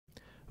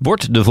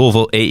Wordt de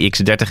Volvo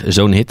EX30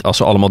 zo'n hit als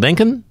we allemaal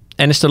denken?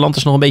 En is de land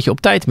dus nog een beetje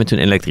op tijd met hun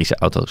elektrische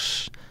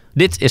auto's?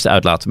 Dit is de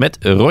Uitlaat met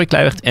Roy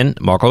Kluijwert en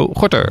Marco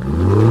Gorter.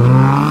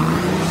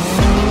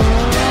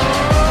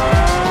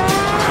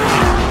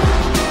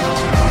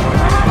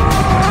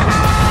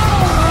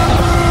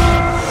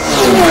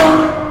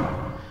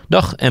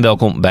 Dag en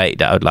welkom bij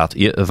De Uitlaat,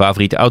 je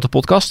favoriete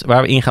autopodcast,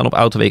 waar we ingaan op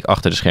Autoweek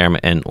achter de schermen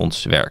en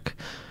ons werk.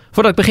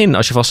 Voordat ik begin,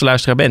 als je vaste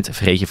luisteraar bent,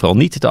 vergeet je vooral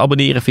niet te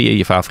abonneren via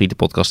je favoriete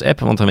podcast-app,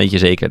 want dan weet je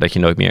zeker dat je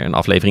nooit meer een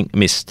aflevering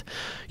mist.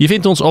 Je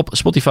vindt ons op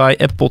Spotify,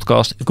 Apple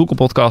Podcast, Google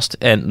Podcast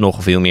en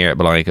nog veel meer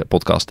belangrijke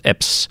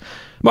podcast-apps.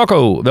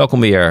 Marco, welkom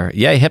weer.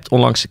 Jij hebt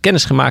onlangs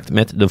kennis gemaakt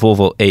met de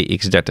Volvo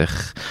EX30.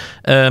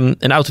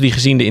 Een auto die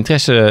gezien de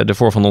interesse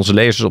ervoor van onze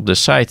lezers op de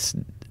site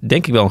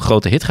denk ik wel een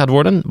grote hit gaat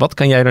worden. Wat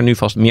kan jij daar nu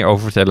vast meer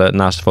over vertellen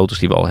naast de foto's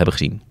die we al hebben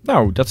gezien?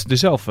 Nou, dat ze er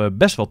zelf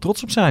best wel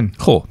trots op zijn.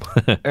 Goh,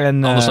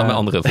 en, anders dan bij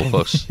andere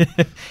Volvo's.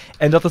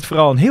 En dat het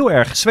vooral een heel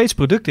erg Zweeds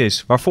product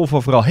is, waar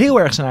Volvo vooral heel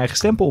erg zijn eigen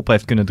stempel op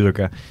heeft kunnen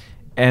drukken.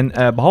 En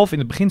behalve in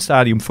het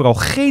beginstadium vooral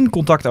geen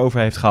contact over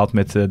heeft gehad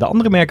met de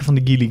andere merken van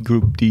de Geely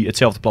Group die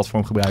hetzelfde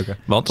platform gebruiken.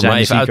 Want om maar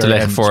even uit te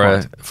leggen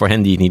voor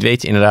hen die het niet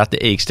weten, inderdaad,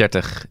 de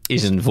EX30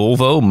 is een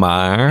Volvo,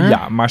 maar...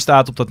 Ja, maar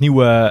staat op dat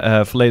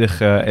nieuwe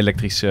volledig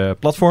elektrische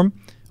platform.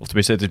 Of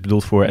tenminste, het is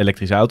bedoeld voor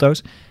elektrische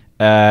auto's.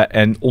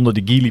 En onder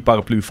de Geely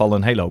paraplu vallen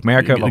een hele hoop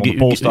merken, waaronder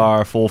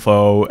Polestar,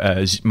 Volvo,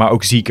 maar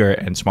ook Zeekr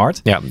en Smart.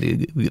 Ja,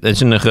 het is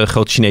een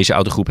grote Chinese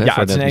autogroep. Hè, ja,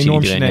 het is een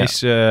enorm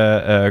Chinees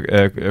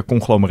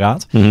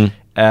conglomeraat. Mm-hmm.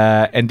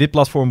 En dit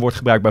platform wordt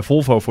gebruikt bij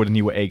Volvo voor de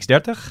nieuwe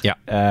EX30. Ja.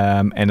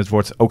 En het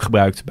wordt ook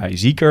gebruikt bij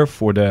Zeekr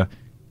voor de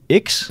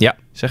X,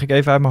 zeg ik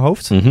even uit mijn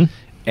hoofd. Mm-hmm.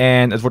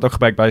 En het wordt ook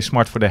gebruikt bij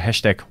Smart voor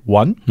de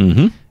 #One.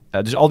 Mm-hmm.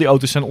 Dus al die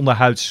auto's zijn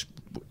onderhuids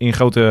in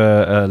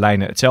grote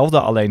lijnen hetzelfde.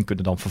 Alleen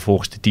kunnen dan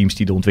vervolgens de teams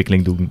die de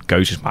ontwikkeling doen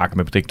keuzes maken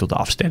met betrekking tot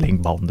de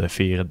afstelling, banden,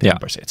 veren,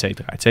 dempers, et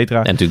cetera, et cetera.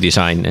 En natuurlijk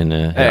design.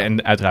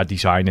 En uiteraard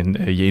design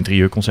en je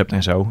interieurconcept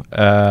en zo.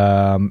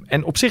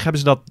 En op zich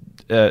hebben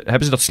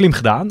ze dat slim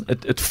gedaan.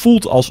 Het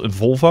voelt als een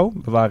Volvo.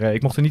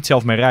 Ik mocht er niet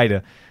zelf mee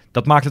rijden.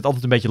 Dat maakt het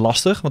altijd een beetje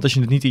lastig, want als je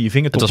het niet in je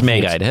vingertoppen Het was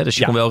meerijden, hè? Dus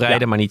je kon wel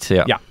rijden, maar niet...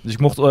 Ja, dus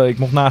ik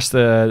mocht naast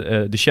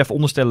de chef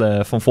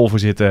onderstellen van Volvo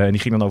zitten en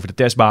die ging dan over de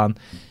testbaan. Nou,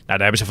 daar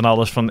hebben ze van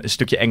alles, van een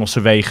stukje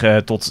Engelse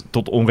wegen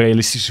tot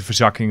onrealistische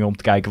verzakkingen om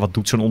te kijken wat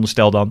doet zo'n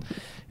onderstel dan.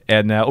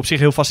 En op zich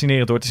heel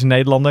fascinerend hoor. Het is een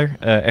Nederlander,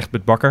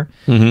 Egbert Bakker.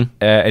 Mm-hmm.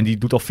 En die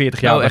doet al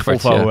 40 jaar bij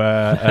Volvo.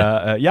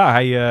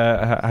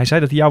 Hij zei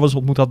dat hij jou wel eens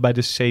ontmoet had bij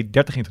de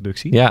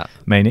C30-introductie. Ja,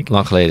 meen ik.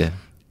 Lang geleden.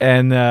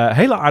 En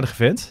hele aardige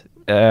vent.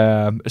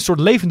 Een soort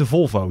levende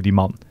Volvo, die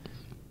man.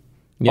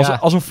 Ja.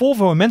 Als een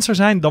Volvo een mens zou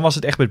zijn, dan was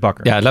het Egbert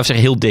Bakker. Ja, laten we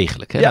zeggen heel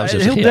degelijk. Hè? Ja,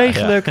 heel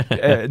degelijk.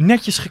 Ja.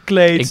 Netjes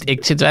gekleed.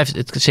 Ik zit even,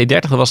 het C30,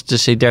 dat was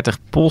de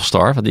C30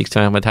 Polestar, wat ik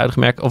met het huidige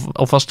merk.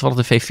 Of was het wel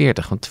de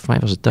V40? Want voor mij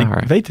was het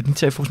daar. Ik weet het niet.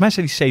 Volgens mij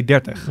zei die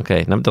C30.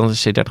 Oké, nou dan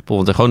is het C30 Pol.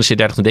 Want de gewone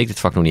C30, toen deed ik dit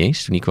vak nog niet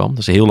eens, toen die kwam. Dat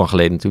is heel lang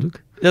geleden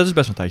natuurlijk. Ja, dat is best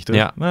wel een tijdje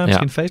terug. Ja, maar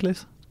misschien een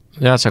facelift.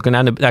 Ja, het zou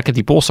kunnen. Nou, ik heb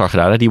die Polestar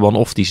gedaan, hè? Die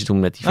one-off die ze toen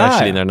met die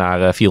 5-cilinder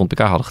naar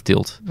 400 pk hadden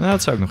getild. Nou,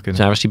 dat zou ook nog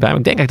kunnen. Dus was die bij me.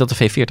 Ik denk eigenlijk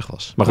dat de V40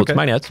 was. Maar goed,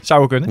 maakt niet uit.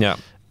 Zou ook kunnen. Ja.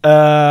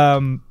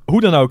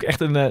 Hoe dan ook, echt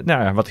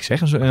wat ik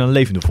zeg, een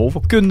levende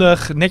Volvo.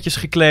 Kundig, netjes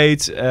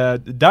gekleed,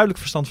 duidelijk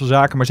verstand van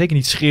zaken, maar zeker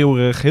niet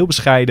schreeuwerig, heel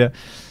bescheiden.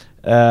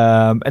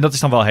 En dat is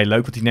dan wel heel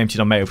leuk, want die neemt je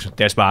dan mee over zo'n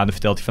testbaan en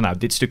vertelt hij van, nou,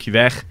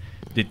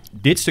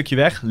 dit stukje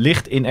weg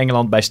ligt in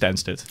Engeland bij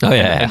Stansted. Oh,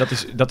 ja. En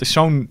dat is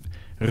zo'n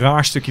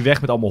raar stukje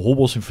weg met allemaal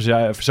hobbels en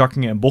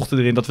verzakkingen en bochten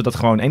erin, dat we dat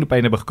gewoon 1 op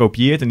 1 hebben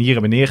gekopieerd en hier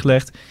hebben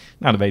neergelegd.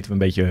 Nou, dan weten we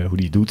een beetje hoe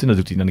die het doet. En dat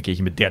doet hij dan een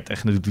keertje met 30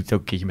 en dan doet hij het ook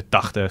een keertje met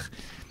 80.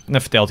 En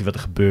dan vertelt hij wat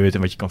er gebeurt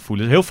en wat je kan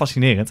voelen. Dat is heel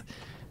fascinerend.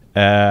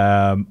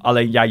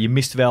 Alleen, ja, je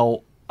mist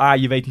wel...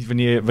 je weet niet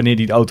wanneer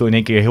die auto in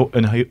één keer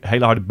een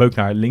hele harde beuk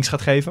naar links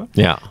gaat geven.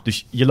 Ja.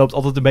 Dus je loopt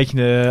altijd een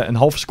beetje een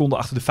halve seconde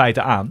achter de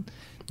feiten aan.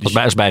 Dus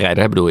als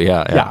bijrijder, hè, bedoel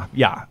je?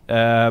 Ja.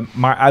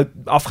 Maar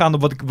afgaande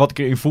op wat ik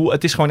erin voel,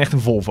 het is gewoon echt een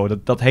Volvo.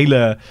 Dat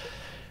hele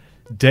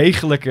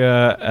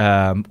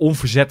degelijke,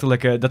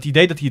 onverzettelijke... Dat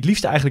idee dat hij het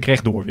liefst eigenlijk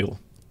rechtdoor wil.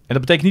 En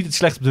dat betekent niet dat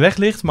het slecht op de weg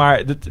ligt,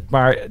 maar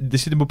er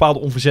zit een bepaalde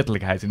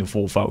onverzettelijkheid in de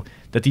Volvo.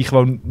 Dat hij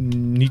gewoon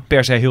niet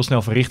per se heel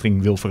snel van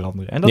richting wil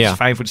veranderen. En dat is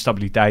fijn voor de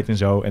stabiliteit en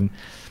zo. En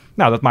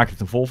nou, dat maakt het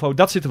een Volvo.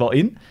 Dat zit er wel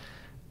in.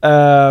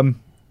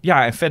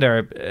 En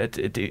verder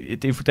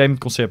het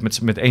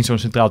infotainmentconcept met één zo'n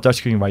centraal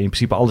touchscreen waar je in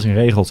principe alles in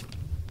regelt.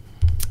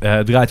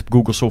 Draait op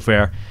Google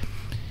software.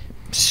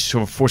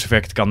 Voor zover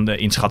ik het kan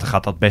inschatten,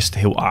 gaat dat best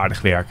heel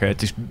aardig werken.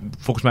 Het is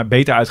volgens mij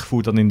beter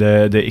uitgevoerd dan in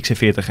de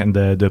XC40 en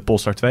de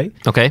Polestar 2.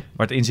 Oké.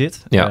 Waar het in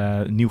zit.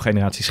 Ja. Nieuwe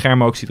generatie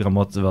scherm ook. Ziet er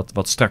allemaal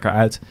wat strakker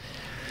uit.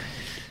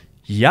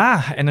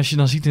 Ja, en als je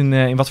dan ziet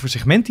in wat voor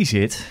segment die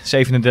zit.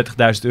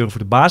 €37.000 voor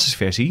de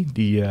basisversie.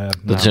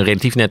 Dat is een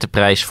relatief nette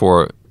prijs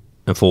voor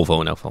een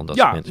Volvo in elk geval.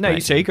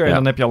 Zeker. Ja. En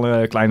dan heb je al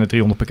een kleine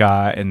 300 pk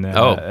en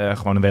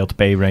gewoon een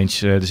WLTP-range.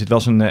 Er zit wel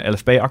zo'n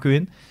LFP-accu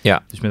in.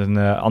 Ja. Dus met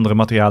andere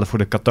materialen voor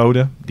de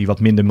kathode, die wat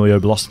minder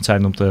milieubelastend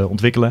zijn om te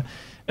ontwikkelen.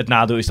 Het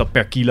nadeel is dat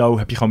per kilo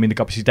heb je gewoon minder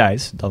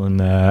capaciteit dan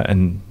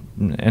een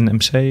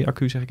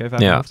NMC-accu, zeg ik even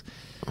uit mijn hoofd.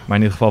 Maar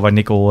in ieder geval waar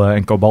nikkel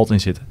en kobalt in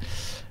zitten.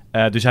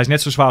 Dus hij is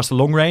net zo zwaar als de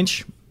long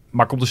range,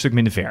 maar komt een stuk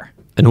minder ver.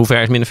 En hoe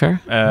ver is minder ver?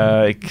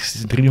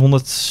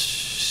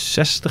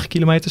 360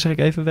 kilometer, zeg ik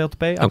even,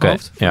 WLTP uit mijn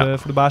hoofd.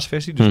 Voor de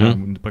basisversie. Dus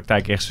in de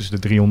praktijk ergens tussen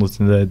de 300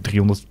 en de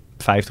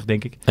 350,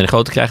 denk ik. En de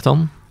grote krijgt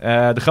dan?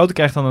 De grote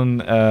krijgt dan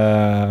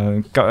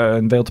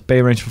een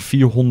WLTP-range van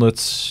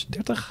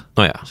 430.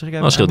 Oh ja,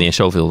 dat scheelt niet eens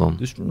zoveel dan.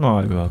 Dus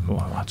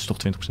het is toch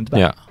 20% erbij.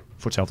 Ja.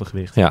 Voor hetzelfde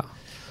gewicht. Ja.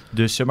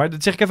 Dus, maar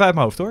dat zeg ik even uit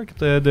mijn hoofd, hoor. Ik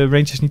heb de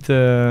ranges niet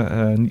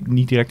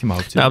direct in mijn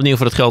hoofd. Nou, opnieuw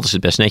voor het geld is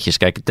het best netjes.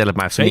 Kijk, tel het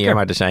maar even neer,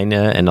 maar er zijn,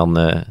 en dan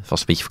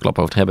vast een beetje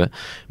verklappen over te hebben,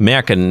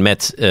 merken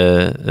met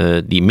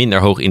die minder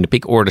hoog in de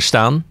pickorde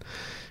staan,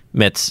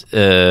 met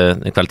een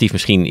kwalitatief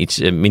misschien iets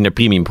minder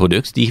premium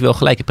product, die wel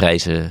gelijke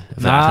prijzen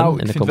vragen. Nou,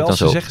 ik vind wel,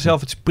 ze zeggen zelf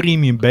het is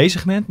premium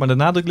B-segment, maar de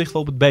nadruk ligt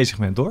wel op het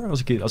B-segment, hoor.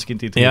 Als ik in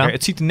het interieur.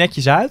 Het ziet er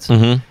netjes uit,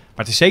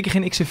 maar het is zeker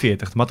geen XC40.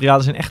 De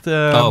materialen zijn echt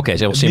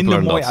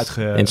minder mooi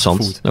uitgevoerd.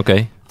 Interessant. Oké.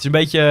 Het is een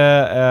beetje,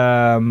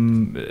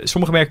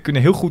 sommige merken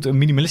kunnen heel goed een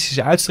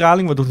minimalistische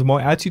uitstraling, waardoor het er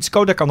mooi uitziet.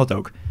 Skoda kan dat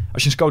ook.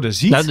 Als je een Skoda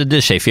ziet. Nou,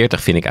 de C40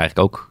 vind ik eigenlijk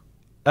ook.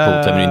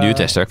 Bijvoorbeeld, we hebben nu een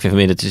duurtester. Ik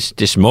vind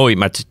het is mooi,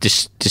 maar het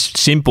is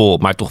simpel,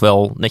 maar toch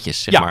wel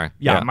netjes, zeg maar.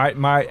 Ja,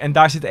 maar en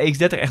daar zit de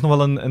EX30 echt nog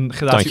wel een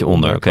gradatie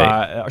onder.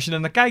 Als je er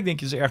naar kijkt, denk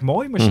je, dat is erg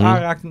mooi, maar als je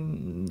aanraakt.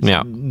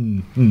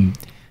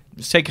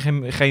 Zeker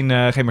geen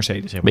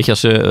Mercedes. Zeg maar. Beetje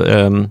als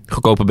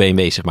goedkope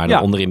BMW, zeg maar.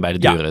 Dan onderin bij de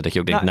deuren. Dat je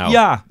ook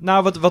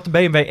denkt, wat de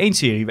BMW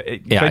 1-serie.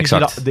 Ik weet niet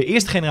of je de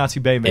eerste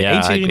generatie BMW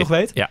 1-serie nog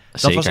weet. Ja,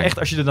 dat zeker. Was echt,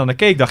 als je er dan naar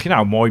keek, dacht je,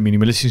 nou, mooi,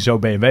 minimalistisch zo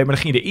BMW. Maar dan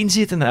ging je erin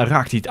zitten en dan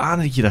raakte hij het aan.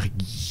 En dat je dacht,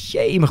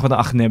 jemig, wat een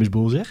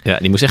achternemersboel, zeg. Ja,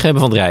 die moest echt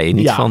hebben van het rijden.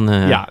 Niet van...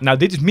 Ja, nou,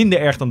 dit is minder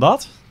erg dan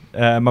dat.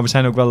 Maar we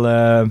zijn ook wel,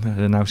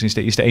 sinds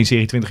de eerste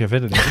 1-serie 20 jaar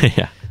verder, denk ik.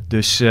 Ja.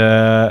 Dus,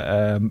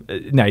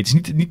 nee, het is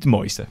niet de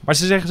mooiste. Maar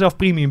ze zeggen zelf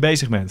premium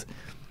B-segment.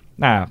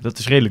 Nou ja, dat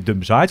is redelijk dun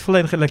bezaaid,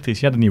 volledig elektrisch.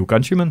 Ja, de nieuwe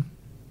Countryman.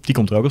 Die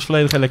komt er ook als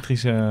volledig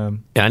elektrisch. Ja,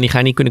 en die ga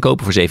je niet kunnen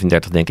kopen voor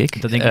 37, denk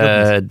ik. Dat denk ik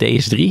ook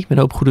niet. DS3, met een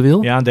hoop goede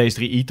wil. Ja, een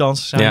DS3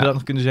 e-trans zou je dat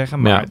nog kunnen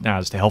zeggen. Maar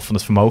dat is de helft van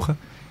het vermogen.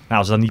 Nou,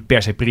 als dat niet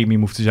per se premium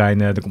hoeft te zijn,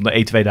 dan komt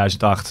de E2008.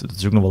 Dat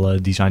is ook nog wel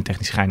een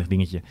design-technisch geinig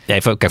dingetje. Ja,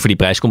 kijk, voor die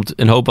prijs komt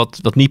een hoop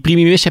wat niet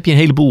premium is. Heb je een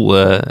heleboel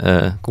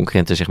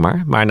concurrenten, zeg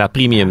maar. Maar na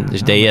premium,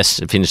 dus DS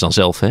vinden ze dan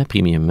zelf, hè.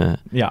 Premium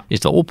is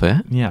het wel op, hè.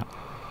 Ja,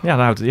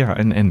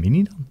 en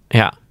Mini dan.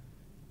 Ja.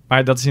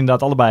 Maar dat is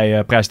inderdaad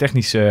allebei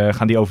prijstechnisch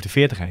gaan die over de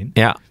 40 heen.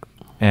 Ja.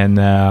 En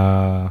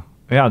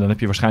dan heb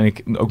je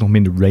waarschijnlijk ook nog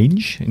minder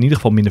range. In ieder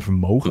geval minder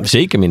vermogen.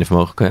 Zeker minder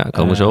vermogen,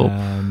 komen zo op.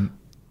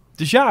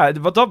 Dus ja,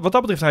 wat dat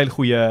betreft een hele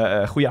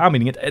goede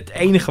aanbieding. Het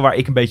enige waar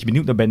ik een beetje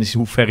benieuwd naar ben, is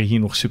hoe ver hier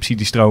nog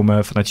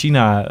subsidiestromen vanuit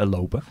China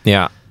lopen.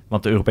 Ja.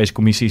 Want de Europese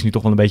Commissie is nu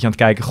toch wel een beetje aan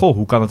het kijken,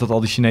 hoe kan het dat al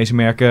die Chinese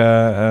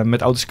merken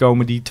met auto's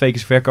komen die 2 keer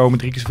zo ver komen,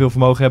 3 keer zoveel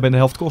vermogen hebben en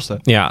de helft kosten?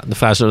 Ja, de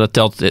vraag is, dat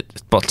telt,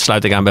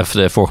 sluit ik aan bij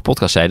de vorige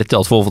podcast zeiden,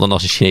 telt Volvo dan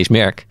als een Chinees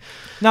merk?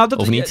 Nou,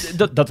 of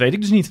niet? Dat weet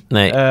ik dus niet.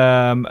 Nee.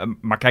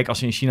 Maar kijk, als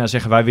ze in China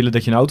zeggen, wij willen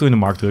dat je een auto in de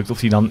markt drukt, of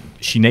die dan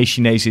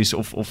Chinees is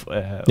of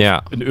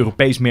een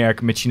Europees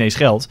merk met Chinees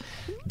geld,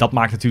 dat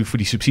maakt natuurlijk voor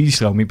die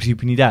subsidiestroom in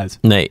principe niet uit.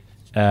 Nee.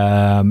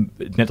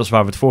 Net als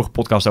waar we het vorige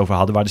podcast over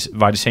hadden,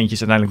 waar de centjes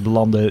uiteindelijk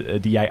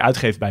belanden die jij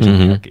uitgeeft bij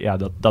zo'n merk. Ja,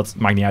 dat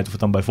maakt niet uit of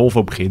het dan bij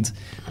Volvo begint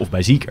of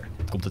bij Zeekr.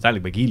 Het komt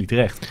uiteindelijk bij Geely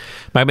terecht.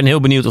 Maar ik ben heel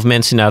benieuwd of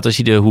mensen inderdaad, als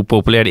je hoe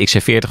populair de XC40 was,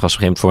 op een gegeven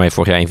moment voor mij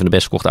vorig jaar een van de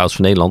best verkochte auto's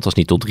van Nederland. Als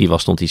het niet top 3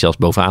 was, stond hij zelfs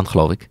bovenaan,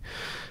 geloof ik.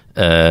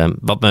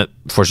 Wat me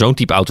voor zo'n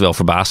type auto wel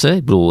verbaasde.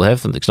 Ik bedoel,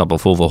 want ik snap wel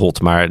Volvo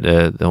hot, maar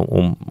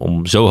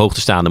om zo hoog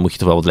te staan, dan moet je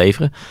toch wel wat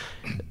leveren.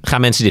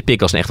 Gaan mensen dit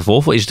pikken als een echte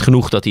Volvo? Is het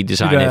genoeg dat hij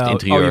design heeft,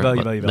 interieur?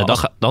 Jawel.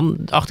 Dan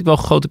acht ik wel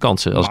grote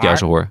kansen als ik jou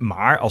zo hoor.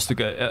 Maar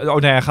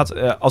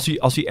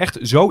als hij echt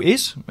zo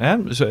is,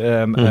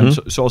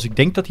 zoals ik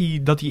denk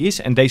dat hij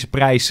is, en deze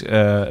prijs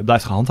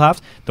blijft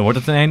gehandhaafd, dan wordt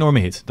het een enorme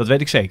hit. Dat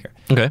weet ik zeker.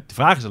 Okay. De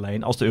vraag is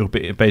alleen, als de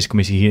Europese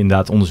Commissie hier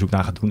inderdaad onderzoek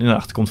naar gaat doen en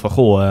erachter komt van,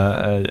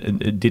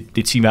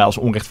 dit zien wij als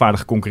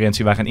onrechtvaardige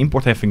concurrentie, wij gaan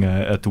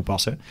importheffingen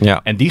toepassen. Ja.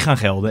 En die gaan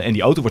gelden en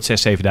die auto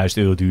wordt 6.000, 7.000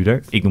 euro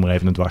duurder. Ik noem maar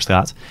even een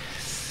dwarsstraat.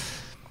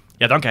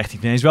 Ja, dan krijgt hij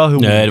het ineens wel heel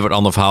moeilijk. Nee, dat wordt een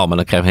ander verhaal. Maar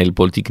dan krijgen we een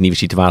hele politieke nieuwe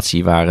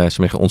situatie waar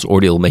ons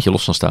oordeel een beetje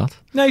los van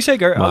staat. Nee,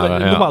 zeker.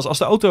 Maar, nogmaals, als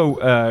de auto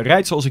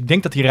rijdt zoals ik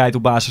denk dat hij rijdt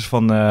op basis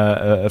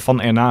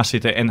van ernaast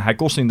zitten en hij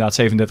kost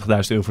inderdaad 37.000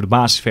 euro voor de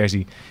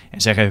basisversie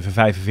en zeg even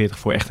 45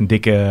 voor echt een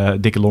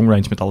dikke long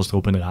range met alles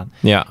erop en eraan.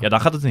 Ja,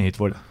 dan gaat het een hit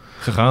worden.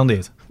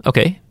 Gegarandeerd.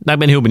 Oké, nou ik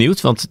ben heel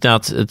benieuwd, want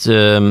het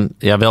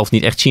wel of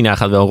niet echt China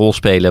gaat wel een rol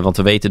spelen, want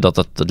we weten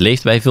dat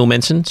leeft bij veel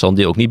mensen. Het zal een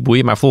deel ook niet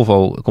boeien, maar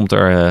Volvo komt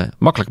er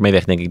makkelijk mee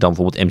weg, denk ik, dan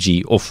bijvoorbeeld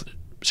MG of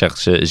zegt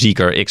ze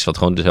Zeekr X, wat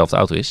gewoon dezelfde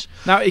auto is.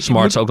 Nou,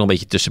 Smart zou ook nog een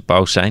beetje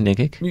tussenpauze zijn, denk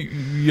ik.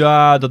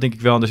 Ja, dat denk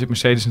ik wel. En daar zit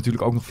Mercedes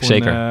natuurlijk ook nog voor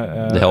zeker,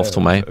 de helft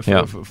van mij.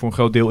 Voor een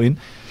groot deel in.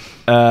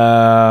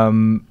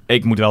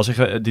 Ik moet wel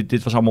zeggen,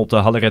 dit was allemaal op de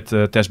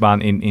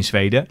Hallered-testbaan in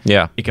Zweden.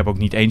 Ja. Ik heb ook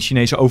niet één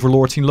Chinese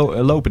overlord zien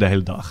lopen de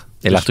hele dag.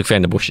 Je lag natuurlijk ver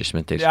in de bosjes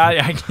met deze.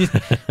 Ja,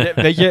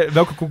 weet je,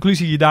 welke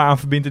conclusie je daaraan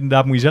verbindt,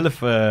 inderdaad moet je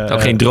zelf...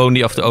 Ook geen drone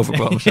die af te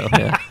overkwam of zo.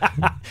 Ja.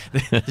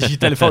 Dus je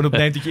telefoon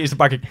opneemt dat je eerst een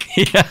paar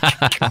keer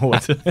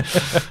hoort.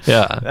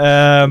 Ja.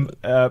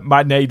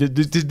 Maar nee,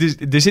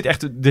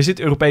 er zit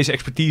Europese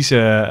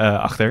expertise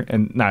achter.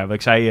 En nou, wat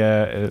ik zei,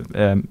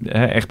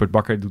 Egbert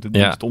Bakker doet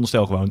het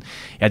onderstel gewoon.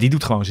 Ja, die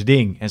doet gewoon zijn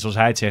ding. En zoals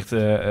hij het zegt,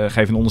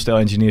 geef een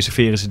onderstel-engineer,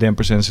 serveren zijn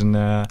dempers en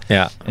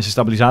zijn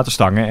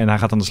stabilisatorstangen. En hij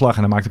gaat aan de slag en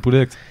hij maakt een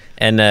product.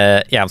 En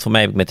want voor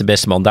mij heb ik met de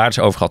beste man daar dus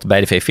over gehad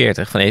bij de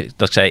V40.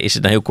 Dat ik zei, is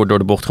het dan heel kort door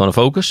de bocht gewoon een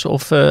focus?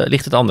 Of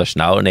ligt het anders?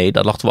 Nou, nee,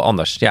 dat lag toch wel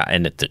anders. Ja,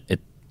 en het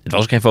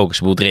was ook geen focus. Ik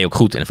bedoel, het reed ook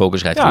goed en de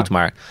focus rijdt goed.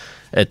 Maar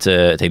het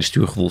hele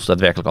stuurgevoel is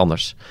daadwerkelijk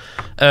anders.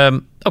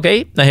 Oké,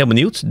 nou heel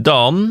benieuwd.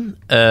 Dan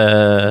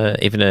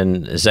even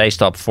een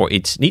zijstap voor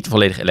iets niet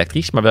volledig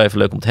elektrisch, maar wel even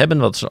leuk om te hebben.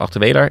 Wat is een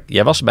achterwielaar?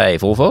 Jij was bij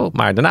Volvo,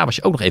 maar daarna was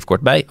je ook nog even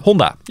kort bij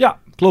Honda. Ja,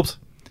 klopt.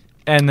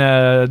 En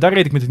daar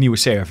reed ik met de nieuwe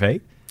CR-V.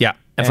 Ja,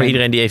 en voor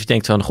iedereen die even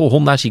denkt van, goh,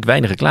 Honda zie ik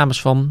weinig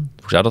reclames van.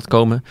 Hoe zou dat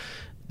komen?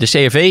 De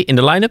CR-V in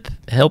de line-up,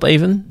 help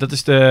even. Dat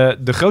is de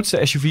grootste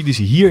SUV die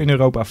ze hier in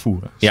Europa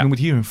voeren. Ze noemen het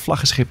hier een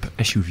vlaggenschip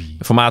SUV.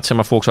 Formaat, zeg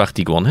maar, Volkswagen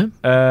Tiguan, hè?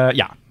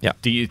 Ja.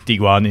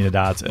 Tiguan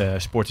inderdaad.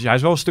 Sportage. Hij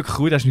is wel een stuk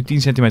gegroeid. Hij is nu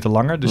 10 centimeter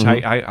langer. Dus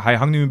hij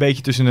hangt nu een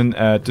beetje tussen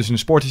een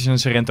Sportage en een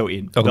Sorento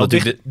in. Ook wel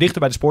dichter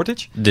bij de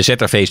Sportage. De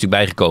ZR-V is natuurlijk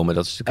bijgekomen.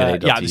 Dat is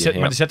natuurlijk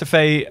maar de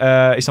ZR-V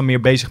is dan meer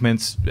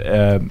B-segment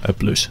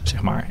plus,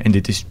 zeg maar. En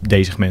dit is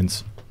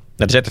D-segment.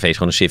 Nou, de ZR-V is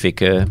gewoon een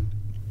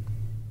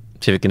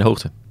Civic in de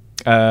hoogte.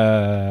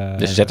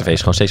 Dus de ZR-V is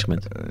gewoon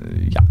C-segment.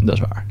 Ja, dat is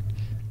waar.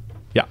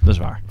 Ja, dat is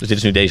waar. Dus dit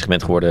is nu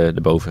D-segment geworden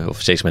erboven, of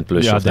C-segment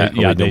plus. Ja,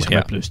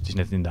 D-segment plus. Het is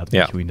net inderdaad een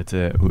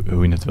beetje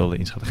hoe je het wilde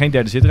inschatten. Geen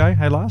derde zitrij,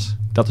 helaas.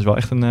 Dat is wel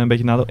echt een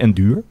beetje nadeel. En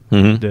duur.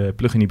 Mm-hmm. De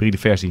plug-in hybride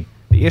versie.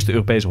 De eerste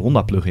Europese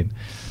Honda plug-in.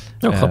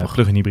 Grappig.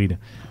 Plug-in hybride.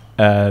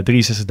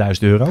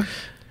 €63.000.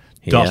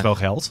 Dat is wel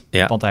geld.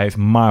 Ja. Want hij heeft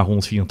maar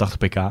 184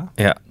 pk.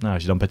 Ja. Nou,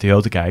 als je dan bij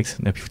Toyota kijkt,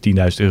 dan heb je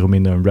voor €10.000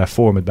 minder een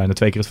RAV4 met bijna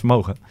 2 keer het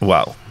vermogen.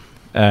 Wauw.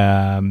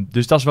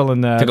 Dus dat is wel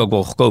een... Vind ik ook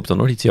wel goedkoop dan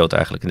hoor, die Toyota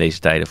eigenlijk in deze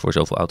tijden voor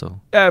zoveel auto.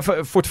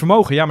 Voor het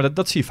vermogen, ja, maar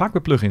dat zie je vaak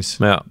bij plugins.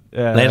 Ja.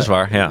 Nee, dat is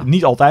waar, ja.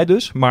 Niet altijd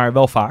dus, maar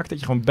wel vaak. Dat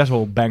je gewoon best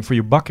wel bang voor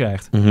je bak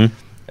krijgt. Mm-hmm.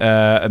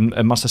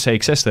 Een Mazda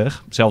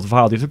CX-60, hetzelfde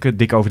verhaal, die heeft ook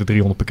dik over de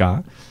 300 pk.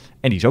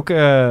 En die is ook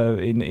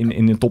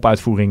in een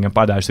topuitvoering een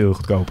paar €1000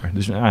 goedkoper.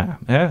 Dus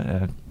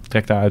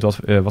trek daaruit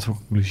wat voor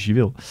conclusies je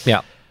wil.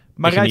 Ja.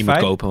 Maar je niet moet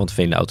kopen, want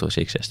een auto is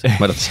CX-60.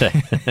 Maar dat is...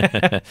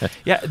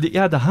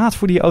 de haat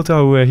voor die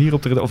auto hier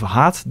op de... Of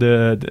haat,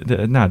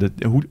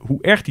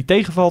 hoe erg die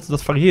tegenvalt,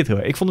 dat varieert heel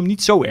erg. Ik vond hem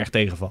niet zo erg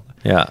tegenvallen.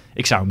 Ja.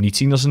 Ik zou hem niet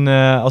zien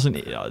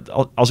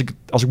als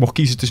ik mocht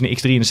kiezen tussen een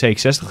X3 en een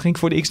CX-60, ging ik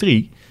voor de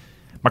X3.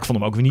 Maar ik vond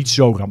hem ook weer niet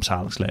zo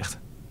rampzalig slecht.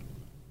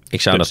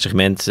 Ik zou in dat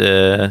segment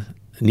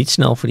niet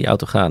snel voor die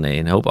auto gaan. Nee.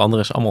 Een hoop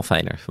anderen is allemaal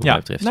fijner, wat mij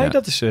betreft. Nee,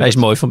 dat is, hij is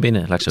mooi van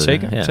binnen, laat ik zo zeker,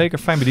 zeggen. Ja. Zeker,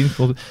 fijn bediend.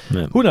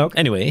 Ja. Hoe dan ook,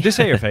 anyway. De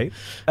CR-V.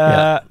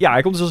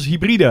 Hij komt dus als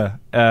hybride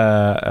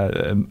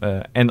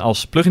en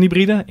als plug-in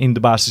hybride. In de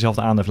basis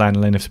dezelfde aandrijflijn,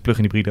 alleen heeft de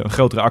plug-in hybride een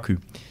grotere accu.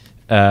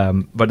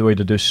 Waardoor je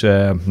er dus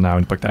in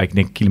de praktijk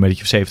denk ik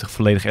kilometer of 70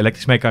 volledig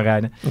elektrisch mee kan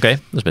rijden. Oké, dat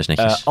is best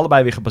netjes.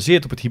 Allebei weer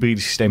gebaseerd op het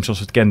hybride systeem zoals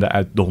we het kenden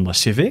uit de Honda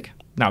Civic.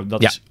 Nou,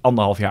 dat is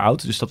 1,5 jaar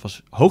oud, dus dat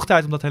was hoog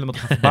tijd om dat helemaal te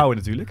gaan verbouwen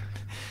natuurlijk.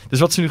 Dus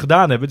wat ze nu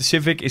gedaan hebben, de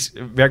Civic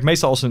werkt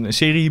meestal als een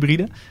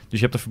seriehybride. Dus je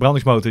hebt een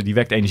verbrandingsmotor die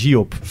wekt energie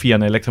op via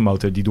een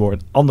elektromotor die door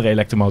een andere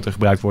elektromotor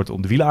gebruikt wordt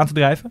om de wielen aan te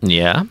drijven.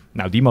 Ja.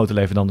 Nou, die motor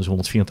levert dan dus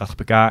 184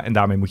 pk en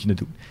daarmee moet je het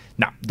doen.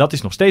 Nou, dat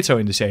is nog steeds zo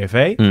in de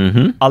CR-V.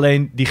 Mm-hmm.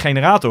 Alleen die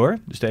generator,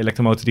 dus de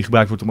elektromotor die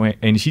gebruikt wordt om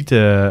energie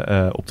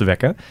op te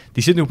wekken,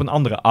 die zit nu op een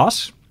andere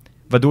as.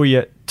 Waardoor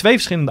je 2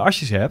 verschillende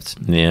asjes hebt.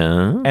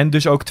 Ja. En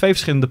dus ook 2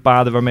 verschillende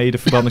paden waarmee je de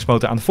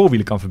verbrandingsmotor aan de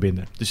voorwielen kan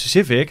verbinden. Dus de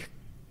Civic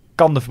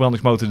kan de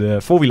verbrandingsmotor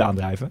de voorwielen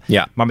aandrijven.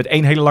 Ja. Maar met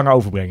 1 hele lange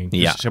overbrenging.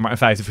 Dus zeg maar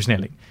een 5e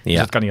versnelling. Dus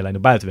dat kan niet alleen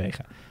op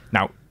buitenwegen.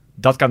 Nou,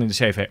 dat kan in de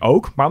CV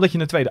ook. Maar omdat je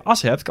een tweede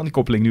as hebt, kan die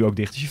koppeling nu ook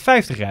dicht als je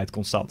 50 rijdt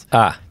constant.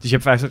 Dus je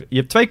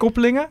hebt 2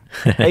 koppelingen.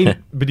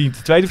 1 bedient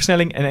de tweede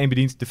versnelling en 1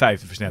 bedient de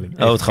 5e versnelling.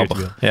 Oh, wat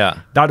grappig.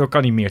 Ja. Daardoor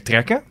kan hij meer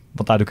trekken.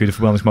 Want daardoor kun je de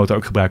verbrandingsmotor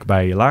ook gebruiken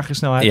bij lagere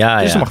snelheid.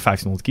 Dus dan mag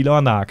 1500 kilo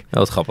aan de haak. Oh,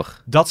 wat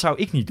grappig. Dat zou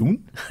ik niet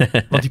doen.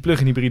 Want die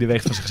plug-in hybride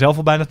weegt van zichzelf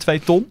al bijna 2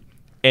 ton.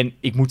 En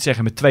ik moet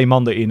zeggen, met 2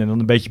 man erin en dan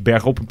een beetje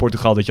bergop in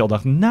Portugal, dat je al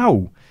dacht,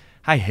 nou,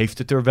 hij heeft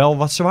het er wel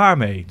wat zwaar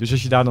mee. Dus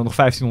als je daar dan nog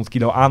 1500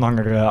 kilo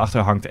aanhanger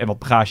achter hangt en wat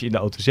bagage in de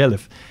auto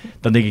zelf,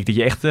 dan denk ik dat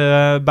je echt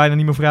bijna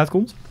niet meer vooruit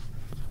komt.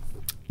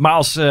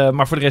 Maar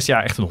voor de rest,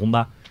 echt een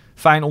Honda.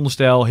 Fijn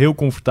onderstel, heel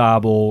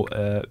comfortabel,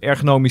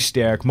 ergonomisch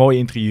sterk, mooi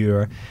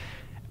interieur.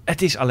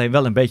 Het is alleen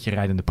wel een beetje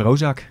rijdende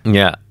Prozac.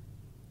 Ja,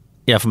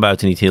 van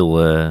buiten niet heel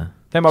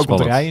nee, maar ook op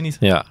de rijden niet.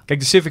 Ja. Kijk,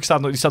 de Civic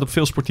staat op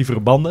veel sportievere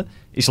banden.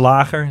 Is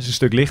lager, is een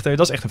stuk lichter.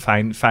 Dat is echt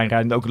een fijn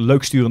rijdende, ook een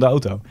leuk sturende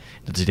auto.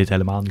 Dat is dit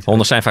helemaal niet.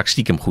 Honda's zijn vaak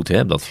stiekem goed, hè,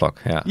 op dat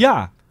vlak.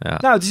 Ja.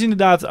 Nou, het is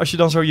inderdaad, als je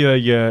dan zo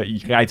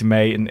je rijdt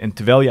ermee en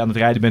terwijl je aan het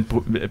rijden bent,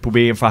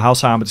 probeer je een verhaal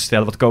samen te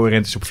stellen wat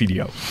coherent is op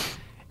video.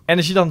 En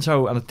als je dan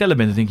zo aan het tellen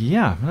bent, dan denk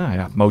je,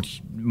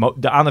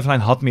 de aandrijflijn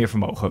had meer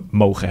vermogen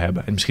mogen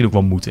hebben. En misschien ook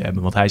wel moeten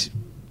hebben, want hij is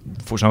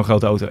voor zo'n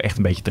grote auto echt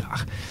een beetje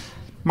traag.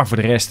 Maar voor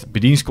de rest, het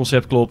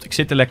bedieningsconcept klopt. Ik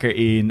zit er lekker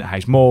in. Hij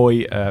is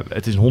mooi.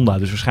 Het is een Honda,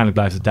 dus waarschijnlijk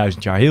blijft het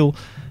 1000 jaar heel.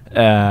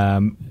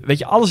 Weet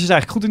je, alles is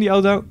eigenlijk goed in die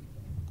auto.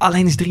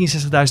 Alleen is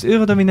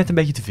 €63.000 dan weer net een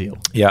beetje te veel.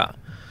 Ja.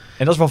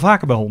 En dat is wel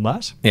vaker bij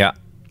Honda's. Ja.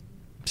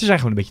 Ze zijn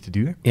gewoon een beetje te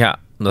duur. Ja,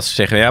 dat ze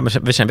zeggen, ja,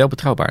 we zijn wel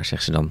betrouwbaar,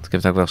 zeggen ze dan. Ik heb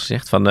het ook wel eens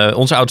gezegd. Van,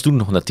 onze auto's doen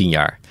het nog na 10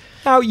 jaar.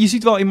 Nou, je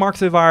ziet wel in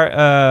markten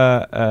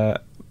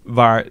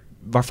waar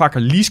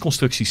vaker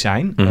leaseconstructies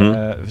zijn,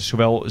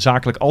 zowel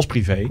zakelijk als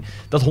privé,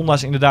 dat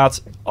Honda's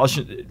inderdaad,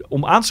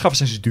 om aan te schaffen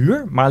zijn ze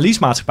duur, maar een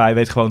leasemaatschappij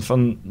weet gewoon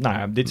van, nou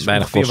ja, dit is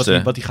weinig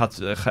ongeveer wat hij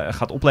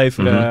gaat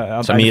opleveren. Aan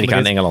het Amerika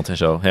en Engeland en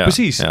zo. Ja.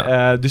 Precies.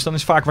 Ja. Dus dan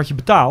is vaak wat je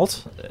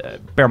betaalt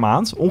per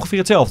maand ongeveer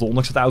hetzelfde,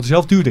 ondanks dat de auto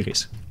zelf duurder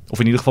is. Of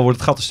in ieder geval wordt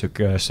het gat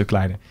een stuk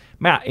kleiner.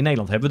 Maar ja, in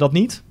Nederland hebben we dat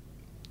niet.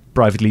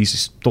 Private lease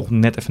is toch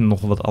net even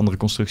nog een wat andere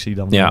constructie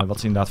dan wat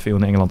ze inderdaad veel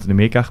in Engeland en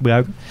Amerika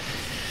gebruiken.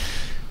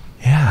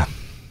 Ja.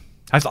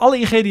 Hij heeft alle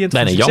ingrediënten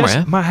van succes, jammer,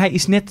 hè? maar hij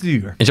is net te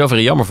duur. In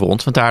zoverre jammer voor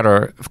ons, want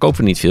daardoor verkopen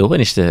we niet veel en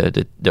is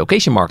de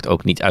occasionmarkt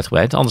ook niet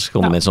uitgebreid. Anders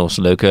konden mensen ons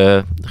een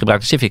leuke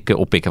gebruikte Civic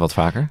oppikken wat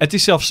vaker. Het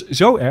is zelfs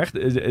zo erg.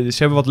 Ze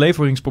hebben wat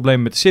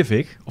leveringsproblemen met de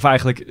Civic. Of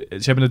eigenlijk,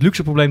 ze hebben het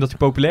luxe probleem dat hij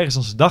populair is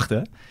dan ze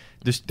dachten.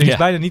 Dus er is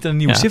bijna niet aan een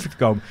nieuwe Civic te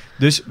komen.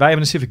 Dus wij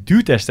hebben een Civic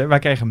duurtester. Wij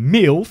krijgen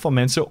mail van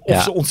mensen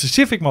of ze onze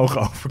Civic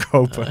mogen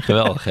overkopen.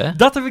 Geweldig, hè?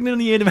 Dat heb ik nog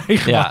niet eerder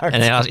meegemaakt. Ja,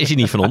 en helaas is hij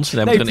niet van ons.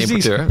 Dan hebben we een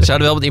importeur. We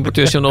zouden wel met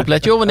importeurs kunnen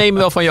opletten. Joh, we nemen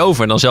wel van je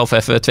over. En dan zelf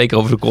even 2 keer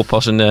over de kop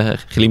als een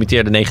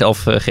gelimiteerde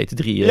 911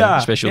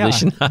 GT3 Special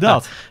Edition.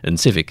 Dat. Een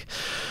Civic.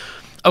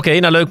 Oké,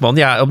 nou leuk man.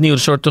 Ja, opnieuw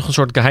toch een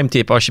soort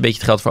geheimtip als je een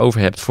beetje het geld voor over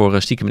hebt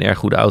voor stiekem een erg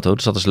goede auto.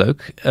 Dus dat is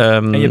leuk.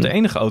 En je hebt de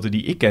enige auto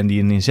die ik ken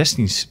die een in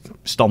 16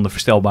 standen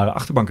verstelbare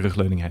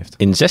achterbankruggleuning heeft.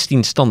 In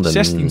 16 standen?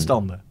 16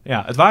 standen.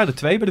 Ja, het waren er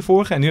 2 bij de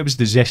vorige en nu hebben ze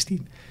de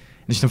 16.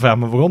 Dus dan vraag ik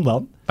me waarom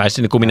dan? Maar is het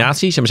in de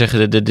combinatie? Zeg maar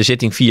zeggen de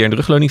zitting 4 en de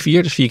rugleuning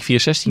 4, dus 4x4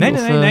 16?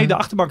 Nee, de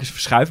achterbank is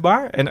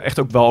verschuifbaar. En echt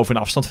ook wel over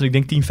een afstand van, ik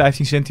denk, 10,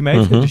 15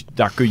 centimeter. Dus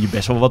daar kun je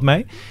best wel wat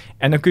mee.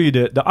 En dan kun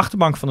je de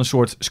achterbank van een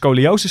soort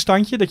scoliose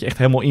standje, dat je echt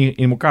helemaal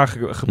in elkaar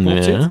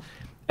gepropt zit.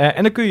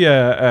 En dan kun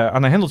je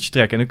aan een hendeltje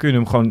trekken en dan kun je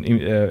hem gewoon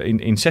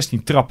in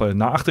 16 trappen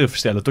naar achteren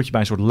verstellen, tot je bij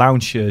een soort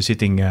lounge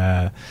zitting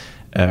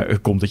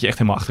komt, dat je echt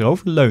helemaal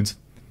achterover leunt.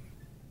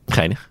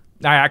 Geinig.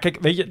 Nou ja, kijk,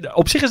 weet je,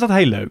 op zich is dat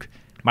heel leuk.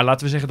 Maar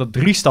laten we zeggen dat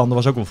 3 standen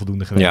was ook wel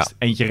voldoende geweest.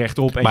 Ja. Eentje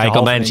rechtop, eentje maar je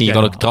kan bijna zien, je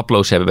kan ook half.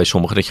 traploos hebben bij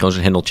sommigen. Dat je gewoon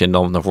zo'n hendeltje en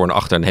dan naar voor en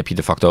achter. Dan heb je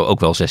de facto ook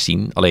wel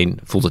 16. Alleen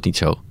voelt het niet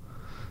zo.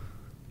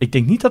 Ik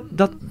denk niet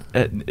dat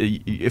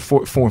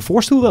voor een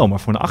voorstoel wel, maar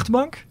voor een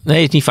achterbank? Nee,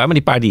 het is niet fijn, maar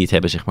die paar die het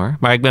hebben, zeg maar.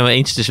 Maar ik ben wel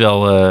eens, het is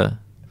wel...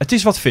 Het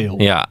is wat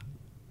veel. Ja.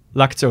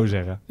 Laat ik het zo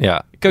zeggen.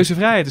 Ja.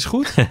 Keuzevrijheid is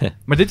goed,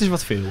 maar dit is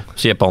wat veel.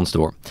 Zeer Japans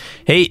door.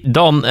 Hey,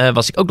 dan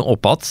was ik ook nog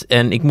op pad.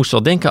 En ik moest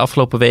wel denken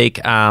afgelopen week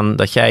aan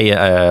dat jij,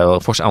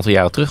 voor een aantal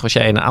jaren terug, was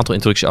jij een aantal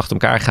introducties achter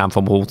elkaar gegaan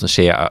van bijvoorbeeld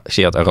een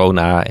Seat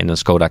Arona en een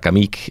Skoda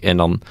Kamiq. En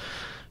dan op een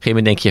gegeven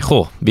moment denk je,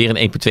 goh, weer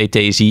een 1.2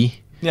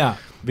 TSI. Ja,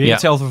 weer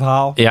hetzelfde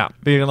verhaal. Ja.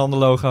 Weer een ander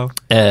logo.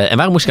 En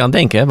waarom moest ik aan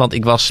denken? Want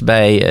ik was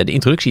bij de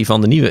introductie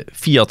van de nieuwe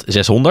Fiat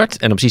 600.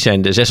 En op precies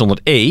zijn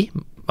de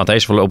 600e. Want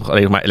hij is voorlopig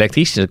alleen nog maar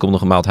elektrisch. En er komt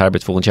nog een mild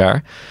hybrid volgend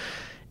jaar.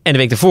 En de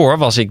week daarvoor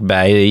was ik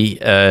bij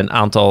een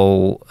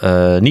aantal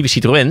nieuwe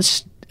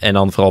Citroëns. En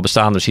dan vooral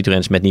bestaande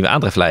Citroëns met nieuwe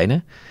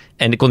aandrijflijnen.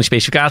 En ik kon die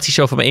specificaties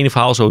zo van mijn ene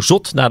verhaal zo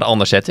zot naar de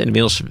ander zetten. En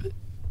inmiddels,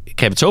 ik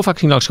heb het zo vaak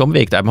zien langskomen,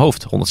 weet ik het uit mijn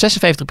hoofd.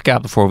 156 pk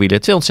op de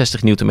voorwielen,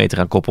 260 Nm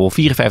aan koppel,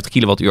 54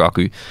 kWh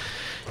accu.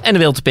 En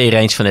een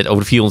WLTP-range van net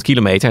over de 400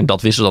 kilometer. En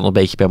dat wisselt dan een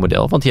beetje per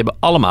model. Want die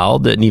hebben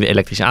allemaal de nieuwe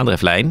elektrische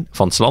aandrijflijn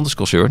van het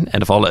Stellantis-concern. En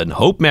er vallen een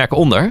hoop merken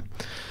onder.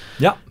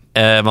 Ja.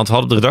 Want we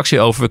hadden de redactie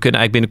over, we kunnen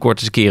eigenlijk binnenkort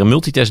eens een keer een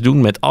multitest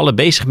doen met alle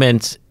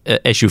B-segment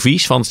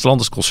SUV's van het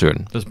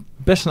Stellantis-concern. Dat is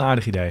best een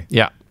aardig idee.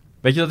 Ja.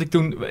 Weet je dat ik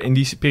toen, in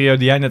die periode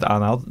die jij net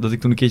aanhaalt, dat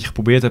ik toen een keertje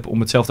geprobeerd heb om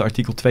hetzelfde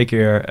artikel 2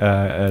 keer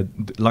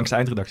langs de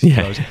eindredactie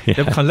te lezen. Ja.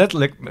 Heb ik gewoon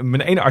letterlijk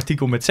mijn ene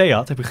artikel met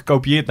Seat heb ik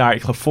gekopieerd naar,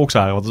 ik geloof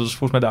Volkswagen, want dat was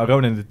volgens mij de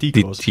Arona en de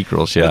T-Cross.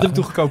 T-Cross, ja. Dat heb ik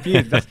toen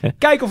gekopieerd. Ik dacht,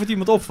 kijk of het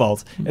iemand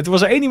opvalt. En toen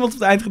was er één iemand op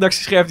de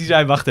eindredactie scherp die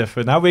zei, wacht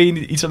even, nou ben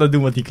je iets aan het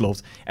doen wat niet klopt.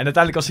 En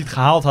uiteindelijk als hij het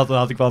gehaald had, dan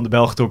had ik wel aan de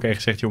bel getrokken en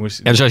gezegd, jongens.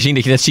 En dan zou je zien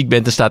dat je net ziek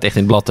bent, er staat echt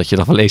in het blad dat je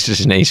dan leest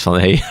dus ineens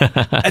van,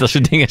 dat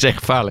soort dingen zijn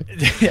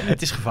gevaarlijk. Ja,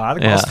 het is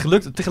gevaarlijk, maar als het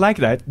gelukt,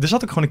 tegelijkertijd, er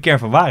zat ook gewoon een kern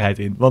van waarheid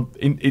in. Want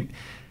in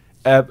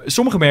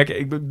sommige merken,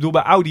 ik bedoel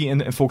bij Audi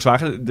en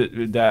Volkswagen,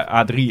 de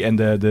A3 en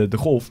de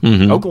Golf,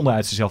 ook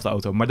onderuit dezelfde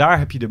auto. Maar daar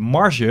heb je de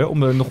marge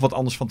om er nog wat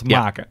anders van te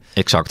maken.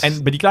 Exact. En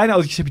bij die kleine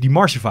autootjes heb je die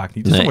marge vaak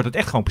niet. Dus dan wordt het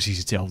echt gewoon precies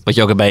hetzelfde. Wat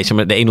je ook hebt bij zeg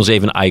maar, de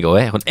 107 Aigo,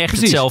 hè? Gewoon echt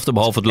precies. Hetzelfde,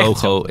 behalve het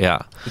logo.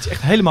 Ja. Het is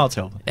echt helemaal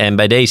hetzelfde. En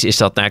bij deze is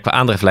dat qua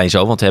aandrijflijn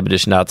zo. Want we hebben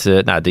dus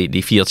inderdaad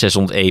die Fiat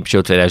 600e,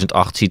 Peugeot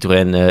 2008,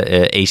 Citroën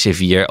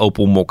EC4,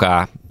 Opel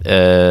Mokka.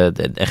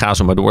 En ga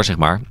zo maar door, zeg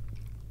maar.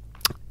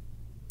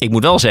 Ik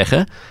moet wel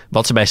zeggen,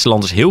 wat ze bij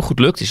Stellantis heel goed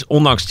lukt, is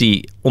ondanks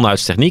die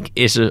onhuidstechniek,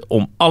 is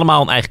om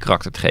allemaal een eigen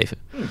karakter te geven.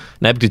 Dan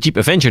heb ik de Jeep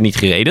Avenger niet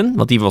gereden,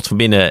 want die wat van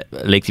binnen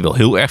leek die wel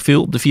heel erg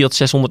veel op de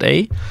Fiat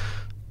 600e.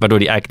 Waardoor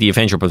die eigenlijk die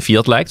Avenger op een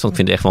Fiat lijkt. Want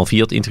ik vind het echt wel een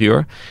Fiat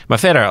interieur. Maar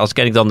verder, als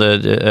ken ik dan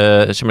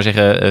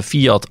de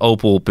Fiat,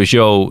 Opel,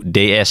 Peugeot,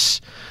 DS.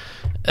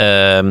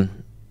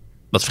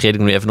 Wat vergeet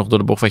ik nu even nog door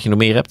de bocht wat je nog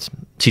meer hebt.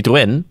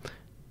 Citroën.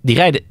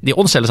 Die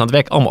onderstellen aan het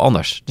werk allemaal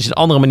anders. Er zit een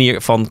andere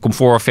manier van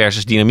comfort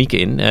versus dynamiek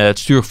in. Het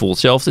stuurgevoel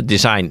hetzelfde.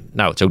 Design.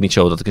 Nou, het is ook niet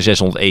zo dat ik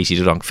een 600e zie.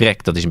 Zo dan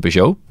vrek, dat is een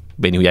Peugeot. Ik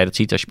weet niet hoe jij dat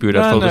ziet als je puur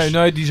naar foto's...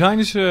 Nee, design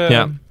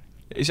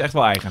is echt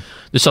wel eigen.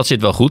 Dus dat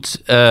zit wel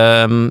goed.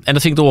 En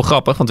dat vind ik toch wel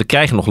grappig, want we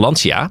krijgen nog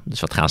Lancia. Dus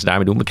wat gaan ze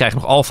daarmee doen? We krijgen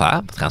nog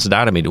Alfa. Wat gaan ze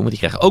daarmee doen? Want die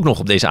krijgen ook nog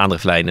op deze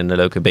aandrijflijn een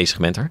leuke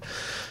B-segmenter.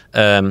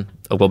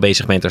 Ook wel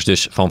B-segmenters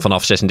dus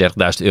vanaf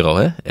 €36.000.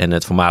 Hè? En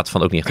het formaat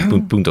van ook niet echt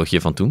een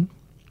puntootje van toen.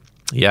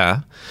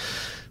 Ja,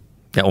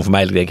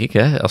 onvermijdelijk denk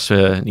ik. Hè? Als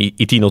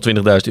i10 al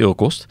 €20.000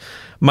 kost.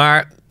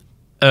 Maar...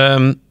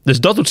 dus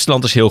dat doet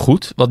Stellantis heel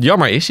goed. Wat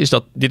jammer is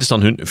dat dit is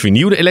dan hun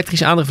vernieuwde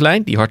elektrische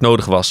aandrijflijn die hard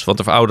nodig was. Want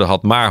de verouderde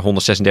had maar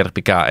 136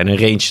 pk en een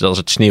range dat als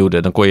het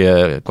sneeuwde, dan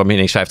kwam je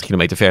ineens 50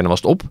 kilometer ver en dan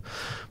was het op.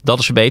 Dat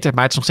is verbeterd,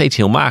 maar het is nog steeds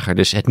heel mager.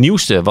 Dus het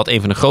nieuwste wat een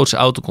van de grootste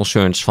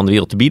autoconcerns van de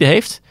wereld te bieden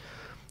heeft,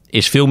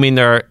 is veel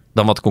minder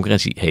dan wat de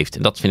concurrentie heeft.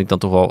 En dat vind ik dan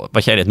toch wel,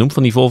 wat jij net noemt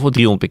van die Volvo,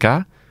 300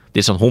 pk.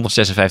 Dit is dan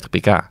 156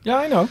 pk.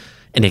 Ja, I know.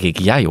 En denk ik,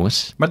 ja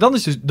jongens. Maar dan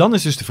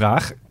is dus de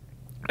vraag,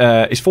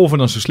 is Volvo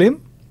dan zo slim?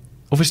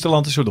 Of is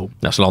Stellantis zo dom?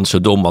 Nou, Stellantis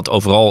zo dom, want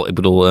overal, ik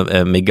bedoel,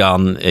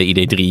 Megane,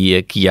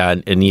 ID3, Kia,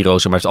 Niro,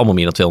 maar het is allemaal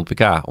meer dan 200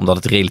 pk. Omdat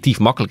het relatief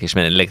makkelijk is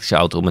met een elektrische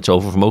auto om met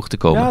zoveel vermogen te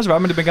komen. Ja, dat is waar,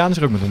 maar de Megane is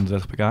er ook met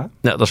 130 pk. Nou,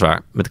 dat is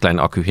waar, met een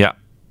kleine accu, ja.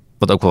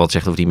 Wat ook wel wat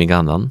zegt over die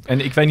Megane dan. En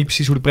ik weet niet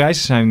precies hoe de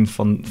prijzen zijn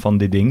van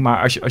dit ding,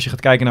 maar als je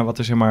gaat kijken naar wat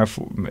er zeg maar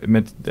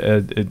met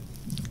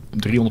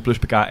 300 plus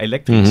pk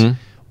elektrisch,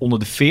 onder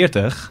de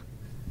 40...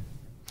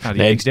 Nou,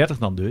 die EX30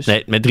 dan dus.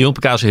 Nee, met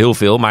 300 pk is heel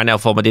veel. Maar in elk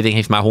geval, dit ding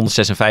heeft maar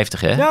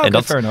 156. Hè? Ja, okay, en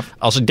dat, fair enough.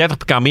 Als ik 30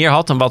 pk meer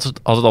had, dan had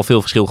het al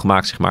veel verschil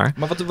gemaakt, zeg maar.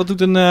 Maar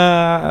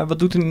wat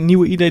doet een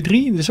nieuwe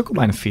ID3? Dat is ook al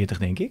bijna 40,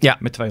 denk ik. Ja,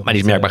 met 200, maar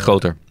die is merkbaar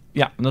groter.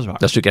 Ja, dat is waar.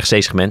 Dat is natuurlijk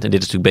echt C-segment en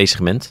dit is natuurlijk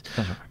B-segment.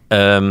 Dat is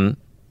waar.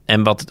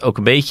 En wat het ook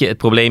een beetje het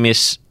probleem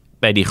is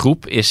bij die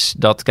groep, is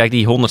dat, kijk,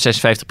 die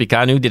 156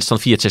 pk nu, dit is dan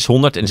Fiat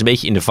 600 en is een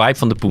beetje in de vibe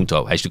van de Punto.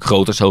 Hij is natuurlijk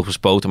groter, is hoog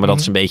gespoten, maar dat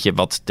is een beetje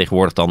wat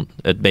tegenwoordig dan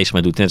het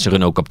B-segment doet. Net als een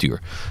Renault Captur.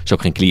 Dat is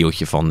ook geen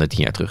Clio'tje van 10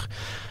 jaar terug.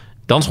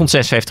 Dan is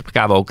 156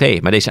 pk wel oké,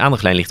 maar deze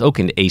aandrijflijn ligt ook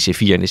in de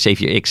EC4 en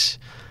de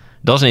C4X.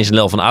 Dat is ineens een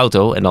lel van de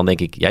auto en dan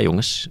denk ik, ja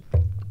jongens,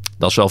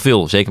 dat is wel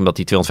veel. Zeker omdat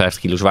die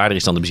 250 kilo zwaarder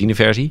is dan de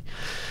benzineversie.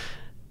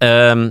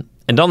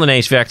 En dan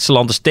ineens werkt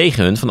Stellantis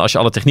tegen hun. Van als je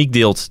alle techniek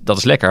deelt, dat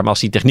is lekker. Maar als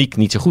die techniek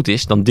niet zo goed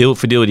is, dan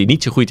verdeel je die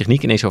niet zo goede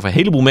techniek ineens over een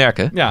heleboel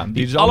merken. Ja,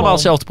 die dus allemaal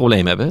hetzelfde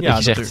probleem hebben. Ja, dat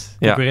je zegt,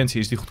 concurrentie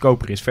is die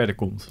goedkoper is, verder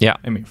komt. Ja.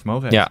 En meer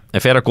vermogen heeft. Ja,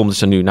 en verder komt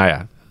dus er nu,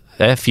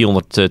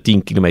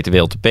 410 kilometer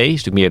WLTP. Is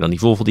natuurlijk meer dan die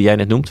Volvo die jij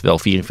net noemt. Wel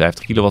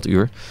 54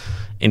 kilowattuur.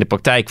 In de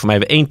praktijk, voor mij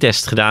hebben we 1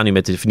 test gedaan nu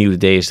met de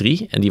vernieuwde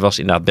DS3. En die was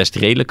inderdaad best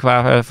redelijk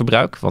qua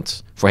verbruik.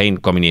 Want voorheen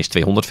kwam je niet eens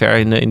 200 ver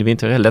in de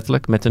winter,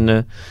 letterlijk, met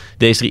een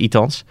DS3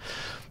 e-trans.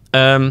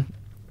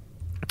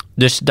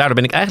 Dus daardoor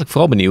ben ik eigenlijk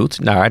vooral benieuwd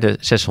naar de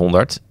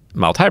 600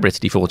 mild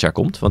hybrid die volgend jaar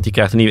komt. Want die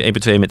krijgt een nieuwe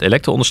 1.2 met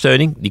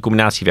elektro-ondersteuning. Die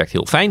combinatie werkt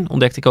heel fijn,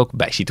 ontdekte ik ook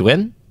bij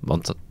Citroën.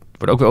 Want dat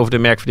wordt ook weer over de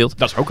merk verdeeld.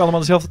 Dat is ook allemaal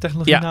dezelfde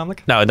technologie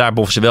namelijk. Nou, en daar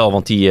boffen ze wel,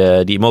 want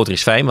die motor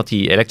is fijn. Want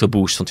die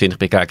elektro-boost van 20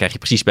 pk krijg je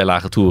precies bij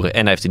lage toeren.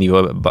 En hij heeft een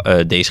nieuwe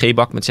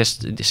DSG-bak met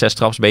 6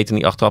 traps, beter dan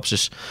die 8 traps.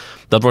 Dus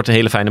dat wordt een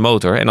hele fijne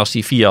motor. En als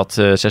die Fiat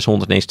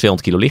 600 ineens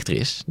 200 kilo lichter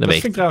is, dan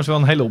vind ik trouwens wel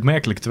een hele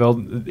opmerkelijk.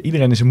 Terwijl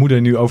iedereen en zijn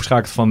moeder nu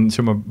overschakelt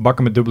van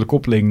bakken met dubbele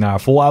koppeling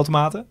naar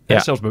volautomaten. Ja.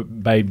 Zelfs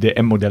bij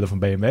de M-modellen van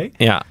BMW.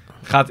 Ja.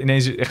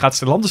 Gaat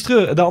Stellantis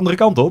terug de andere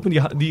kant op.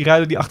 En die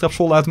rijden die 8-traps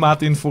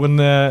volautomaat in voor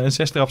een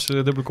 6-traps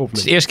dubbele koppeling. Het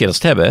is de eerste keer dat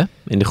ze het hebben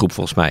in de groep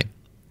volgens mij.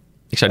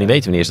 Ik zou niet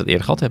weten wanneer ze dat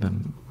eerder gehad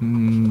hebben.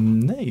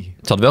 Nee.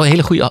 Ze hadden wel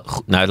hele goede...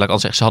 Nou, laat ik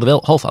anders zeggen. Ze hadden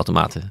wel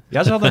halfautomaten.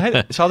 Ja, ze hadden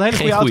hele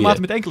goede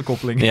automaten met enkele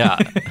koppeling. Ja,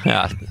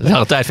 dat is al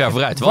een tijd ver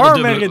vooruit.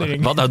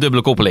 Wat nou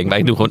dubbele koppeling?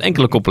 Wij doen gewoon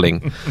enkele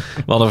koppeling.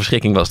 Wat een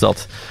verschrikking was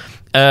dat.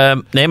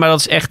 Nee, maar dat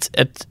is echt...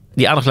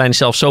 Die aandachtlijn is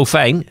zelfs zo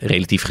fijn,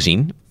 relatief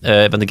gezien.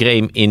 Want ik reed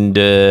hem in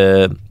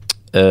de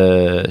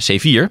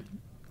C4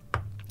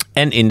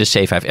 en in de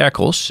C5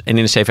 Aircross. En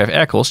in de C5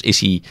 Aircross is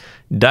hij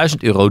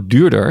 €1.000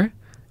 duurder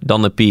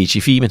dan de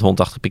PHEV met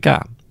 180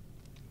 pk.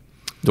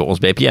 Door ons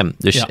BPM.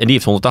 Dus, En die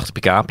heeft 180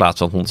 pk in plaats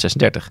van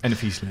 136. En de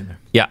 4-cilinder.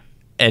 Ja,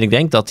 en ik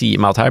denk dat die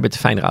mild hybrid een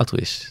fijnere auto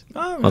is.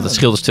 Want het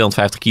scheelt dus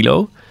 250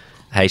 kilo.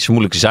 Hij is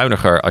vermoedelijk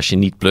zuiniger als je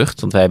niet plugt.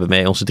 Want wij hebben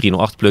met onze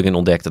 308 plug-in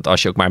ontdekt dat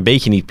als je ook maar een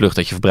beetje niet plugt,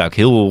 dat je verbruik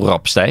heel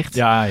rap stijgt.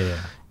 Ja.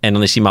 En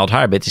dan is die mild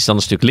hybrid is dan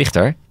een stuk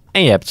lichter.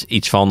 En je hebt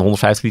iets van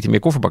 150 liter meer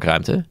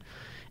kofferbakruimte.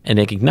 En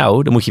denk ik,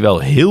 dan moet je wel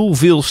heel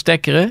veel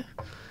stekkeren.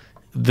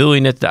 Wil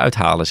je het eruit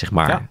halen, zeg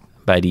maar. Ja.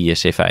 Bij die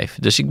C5.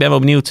 Dus ik ben wel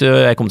benieuwd.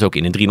 Hij komt ook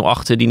in een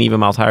 308, die nieuwe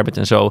mild hybrid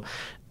en zo.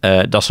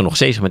 Dat is er nog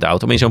steeds met de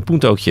auto. Maar in zo'n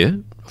Puntootje,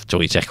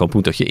 sorry, zeg gewoon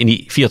Puntootje. In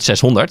die Fiat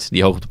 600,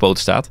 die hoog op de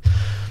poten staat.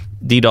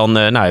 Die dan,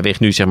 hij weegt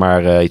nu zeg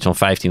maar iets van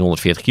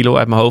 1540 kilo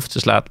uit mijn hoofd.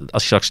 Dus als hij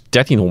straks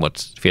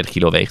 1340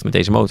 kilo weegt met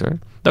deze motor,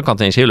 dan kan het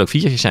ineens een heel leuk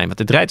Fiatje zijn. Want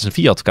het rijdt als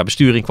een Fiat qua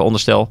besturing, qua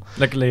onderstel.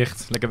 Lekker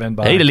licht, lekker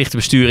wendbaar. Hele lichte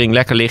besturing,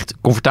 lekker licht,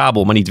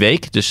 comfortabel, maar niet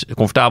week. Dus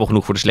comfortabel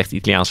genoeg voor de slechte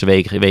Italiaanse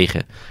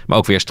wegen. Maar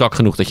ook weer strak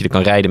genoeg dat je er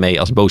kan rijden mee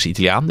als boze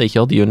Italiaan. Weet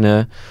je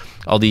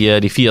wel,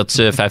 die Fiat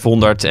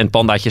 500 en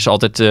Pandaatjes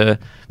altijd... weet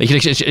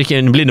je, dat je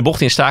een blinde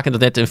bocht instaakt en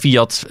dat net een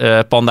Fiat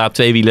Panda op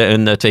 2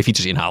 wielen twee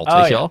fietsers inhaalt.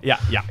 Weet je wel?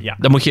 Ja.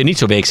 Dan moet je niet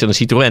zo week zijn als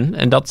Citroën.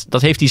 En dat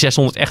heeft die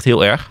 600 echt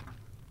heel erg.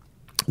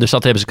 Dus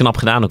dat hebben ze knap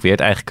gedaan ook weer. Het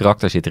eigen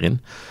karakter zit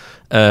erin.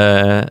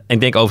 En ik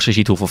denk overigens, je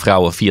ziet hoeveel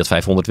vrouwen Fiat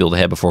 500 wilden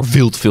hebben voor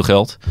veel te veel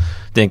geld.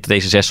 Ik denk dat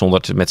deze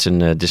 600 met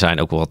zijn design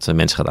ook wel wat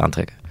mensen gaat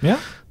aantrekken. Ja?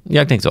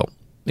 Ja, ik denk het wel.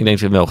 Ik denk dat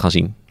we hem wel gaan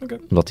zien. Okay.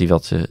 Omdat hij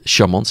wat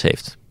charmants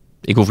heeft.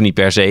 Ik hoef niet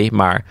per se,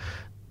 maar...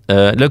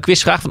 leuke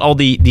quizvraag. Van al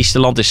die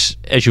Stellantis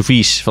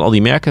SUV's, van al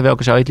die merken,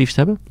 welke zou je het liefst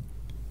hebben?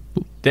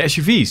 De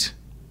SUV's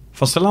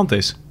van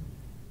Stellantis?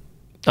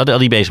 Al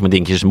die bezig met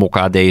dingetjes.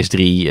 Mokka,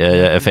 DS3,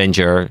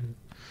 Avenger,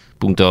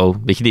 Punto.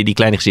 Weet je, die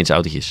kleine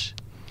gezinsautootjes.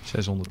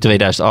 600.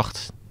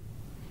 2008.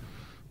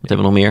 Wat hebben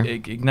we nog meer?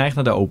 Ik neig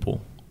naar de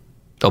Opel.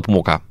 De Opel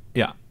Mokka.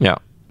 Ja.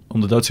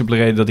 Om de doodsimpele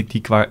reden dat ik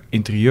die qua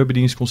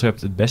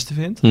interieurbedieningsconcept het beste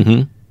vind.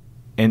 Mm-hmm.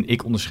 En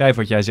ik onderschrijf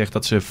wat jij zegt,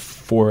 dat ze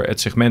voor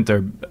het segment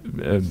er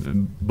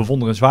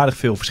bewonderenswaardig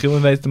veel verschil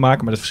in weten te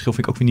maken. Maar dat verschil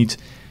vind ik ook weer niet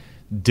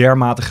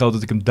dermate groot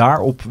dat ik hem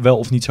daarop wel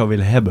of niet zou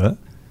willen hebben.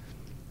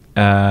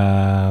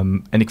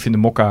 En ik vind de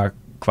Mokka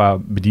qua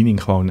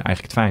bediening gewoon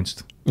eigenlijk het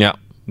fijnst. Ja.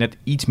 Net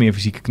iets meer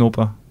fysieke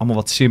knoppen, allemaal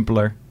wat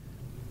simpeler.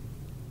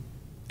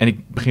 En ik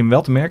begin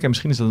wel te merken, en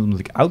misschien is dat omdat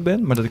ik oud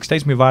ben, maar dat ik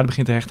steeds meer waarde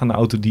begin te hechten aan de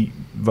auto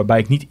waarbij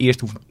ik niet eerst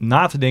hoef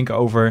na te denken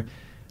over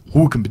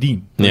hoe ik hem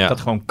bedien. Dat ik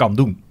dat gewoon kan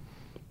doen.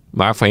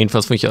 Maar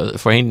wat vond je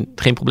voorheen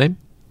geen probleem?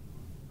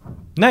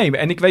 Nee,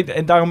 en ik weet,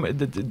 en daarom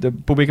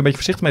probeer ik een beetje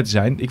voorzichtig mee te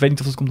zijn. Ik weet niet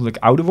of het komt omdat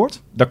ik ouder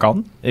word. Dat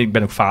kan. Ik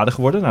ben ook vader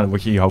geworden. Nou, dan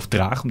word je in je hoofd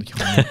traag. Omdat je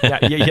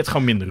gewoon, je hebt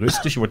gewoon minder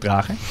rust, dus je wordt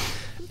trager.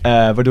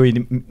 Waardoor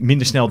je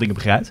minder snel dingen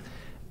begrijpt.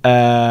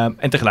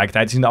 En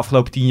tegelijkertijd is in de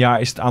afgelopen 10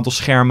 jaar is het aantal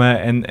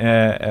schermen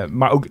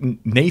maar ook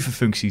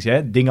nevenfuncties.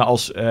 Hè? Dingen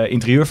als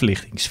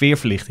interieurverlichting,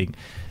 sfeerverlichting.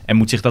 En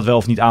moet zich dat wel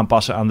of niet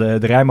aanpassen aan de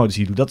rijmodus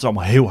die je doet. Dat is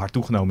allemaal heel hard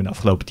toegenomen in de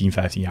afgelopen 10,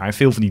 15 jaar. En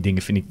veel van die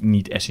dingen vind ik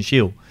niet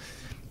essentieel.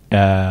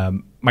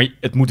 Maar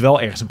het moet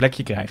wel ergens een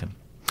plekje krijgen.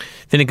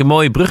 Vind ik een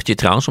mooi bruggetje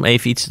trouwens, om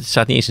even iets... Het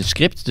staat niet eens in het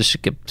script, dus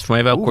ik heb het voor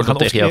mij wel kort al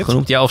tegen jou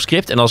genoemd. Ja, of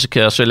script. En als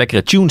we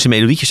lekkere tunes en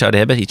melodietjes zouden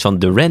hebben, iets van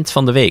de rant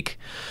van de week.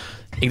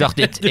 Ik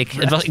dacht,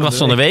 ik was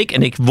van de week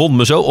en ik wond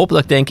me zo op dat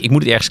ik denk, ik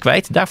moet het ergens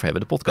kwijt. Daarvoor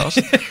hebben we de podcast.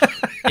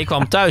 Ik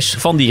kwam thuis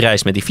van die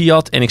reis met die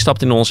Fiat en ik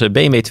stapte in onze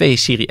BMW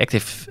 2-serie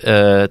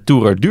Active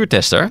Tourer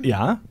duurtester. Ja.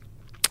 Daar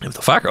hebben we het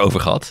al vaker over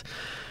gehad.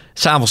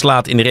 'S'avonds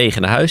laat in de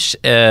regen naar huis.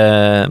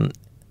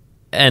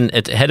 En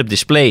het head-up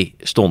display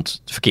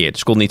stond verkeerd. Dus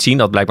ik kon niet zien.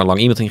 Dat had blijkbaar lang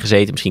iemand in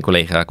gezeten. Misschien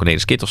collega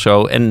Cornelis Kit of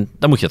zo. En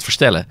dan moet je dat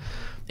verstellen.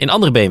 In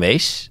andere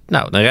BMW's,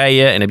 dan rij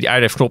je en heb je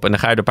iDrive knop en dan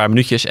ga je er een paar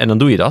minuutjes en dan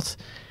doe je dat.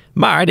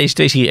 Maar deze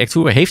 2-serie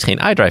Active heeft geen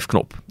iDrive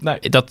knop. Nee.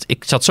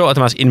 Ik zat zo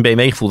automatisch in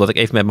BMW gevoel dat ik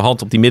even met mijn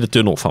hand op die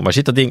middentunnel van waar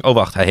zit dat ding? Oh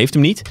wacht, hij heeft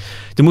hem niet.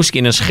 Toen moest ik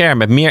in een scherm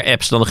met meer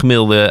apps dan een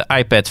gemiddelde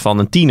iPad van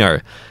een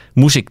tiener.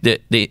 Moest ik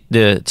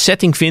de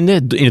setting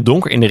vinden in het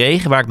donker, in de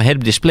regen, waar ik mijn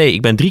head-up display...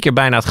 Ik ben 3 keer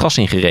bijna het gas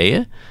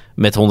ingereden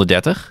met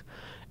 130.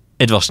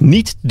 Het was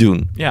niet te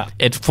doen. Ja.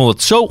 Ik vond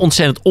het zo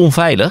ontzettend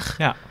onveilig.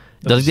 Ja,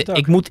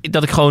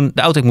 dat ik gewoon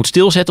de auto moet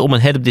stilzetten om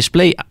een head-up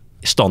display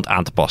stand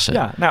aan te passen.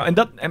 Ja, nou,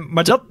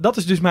 dat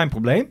is dus mijn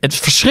probleem. Het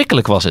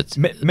verschrikkelijk was het.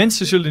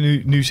 Mensen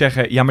zullen nu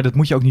zeggen, ja, maar dat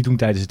moet je ook niet doen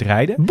tijdens het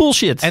rijden.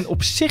 Bullshit. En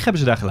op zich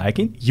hebben ze daar gelijk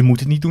in. Je moet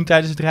het niet doen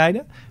tijdens het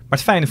rijden. Maar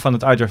het fijne van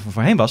het iDrive van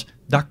voorheen was,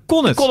 daar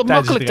kon het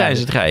makkelijk tijdens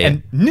het rijden.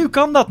 En nu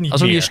kan dat niet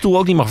Alsof meer. je stoel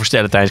ook niet mag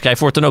verstellen tijdens. Krijg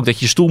je voor dan ook dat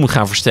je je stoel moet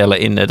gaan verstellen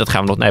in... dat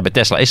gaan we nog... Nee, bij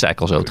Tesla is het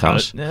eigenlijk al zo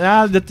trouwens.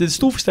 Ja, de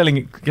stoelverstelling...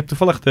 Ik heb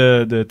toevallig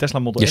de Tesla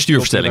Model S. Je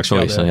stuurverstelling,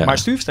 sorry. Ja. Maar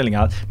stuurverstelling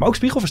aan. Maar ook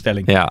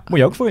spiegelverstelling. Ja. Moet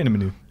je ook voor in het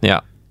menu.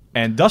 Ja.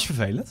 En dat is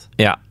vervelend.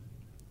 Ja.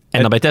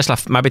 En dan bij Tesla,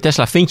 maar bij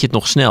Tesla vind je het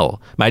nog snel.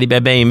 Maar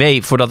bij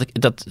BMW,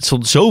 dat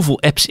stond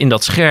zoveel apps in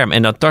dat scherm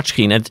en dat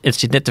touchscreen. En het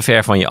zit net te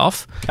ver van je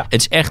af. Ja.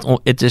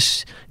 Het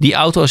is die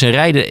auto is een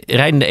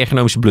rijdende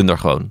ergonomische blunder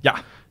gewoon. Ja,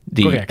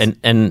 correct.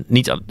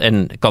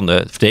 En kan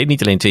verdelen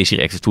niet alleen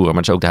 2-serie Active Tourer,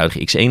 maar het is ook de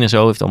huidige X1 en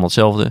zo. Heeft allemaal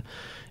hetzelfde. Het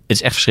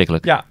is echt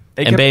verschrikkelijk. Ja,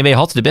 BMW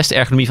had de beste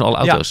ergonomie van alle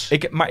auto's. Ja,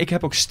 maar ik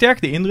heb ook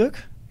sterk de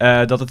indruk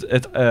dat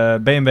het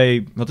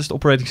BMW, wat is het,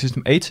 Operating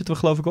System 8 zitten we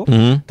geloof ik op.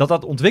 Mm-hmm.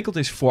 Dat ontwikkeld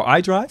is voor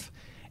iDrive.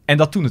 En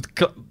dat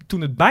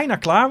toen het bijna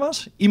klaar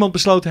was, iemand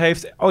besloten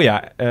heeft...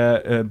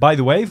 by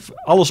the way,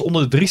 alles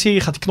onder de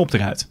 3-serie gaat die knop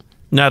eruit.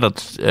 Nou,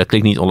 dat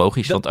klinkt niet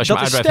onlogisch. Want als je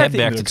maar iDrive hebt,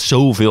 werkt het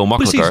zoveel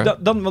makkelijker.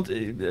 Precies, want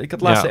ik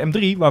had laatst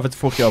de M3, waar we het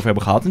vorig jaar over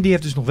hebben gehad. En die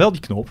heeft dus nog wel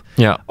die knop.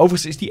 Ja.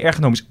 Overigens is die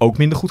ergonomisch ook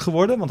minder goed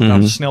geworden. Want het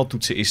aantal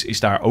sneltoetsen is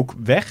daar ook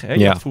weg. Hè?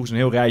 Je had vroeger zo'n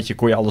heel rijtje,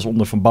 kon je alles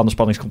onder van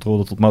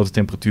bandenspanningscontrole tot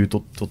motortemperatuur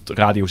tot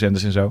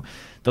radiozenders en zo.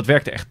 Dat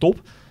werkte echt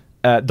top.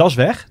 Dat is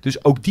weg,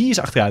 dus ook die is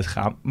achteruit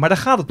gegaan. Maar daar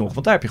gaat het nog,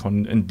 want daar heb je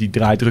gewoon die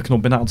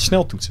draaidrukknop met een aantal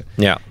sneltoetsen.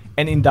 Ja.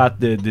 En inderdaad,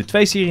 de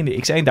 2-serie in de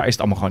X1, daar is het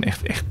allemaal gewoon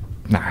echt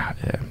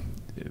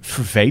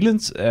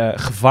vervelend,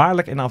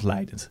 gevaarlijk en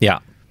afleidend.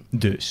 Ja.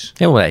 Dus.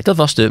 Helemaal right. Dat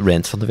was de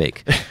rant van de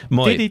week.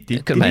 Mooi.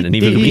 Daar kunnen wij een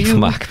nieuwe rubriek van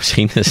maken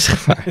misschien. Dat is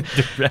gevaar.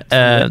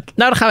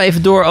 Dan gaan we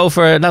even door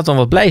over... Laten we dan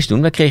wat blijs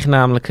doen. Wij kregen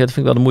namelijk, dat vind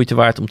ik wel de moeite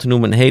waard om te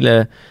noemen... een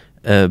hele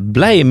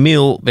blije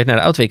mail werd naar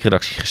de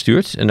Outweek-redactie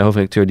gestuurd. En de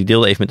hoofdredacteur die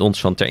deelde even met ons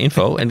van ter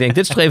info. En ik denk,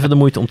 dit is toch even de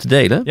moeite om te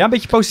delen. Ja, een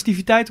beetje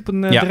positiviteit op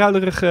een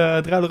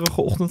druilerige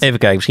ochtend. Even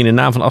kijken, misschien de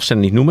naam van de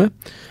afzender niet noemen.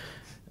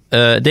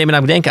 Deed me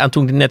namelijk denken aan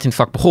toen ik net in het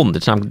vak begon.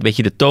 Dit is namelijk een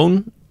beetje de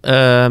toon...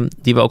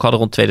 die we ook hadden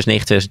rond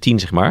 2009, 2010,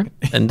 zeg maar.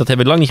 En dat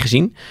hebben we lang niet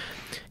gezien.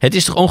 Het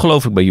is toch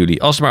ongelooflijk bij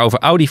jullie. Als het maar over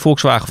Audi,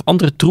 Volkswagen of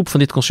andere troep van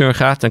dit concern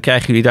gaat... dan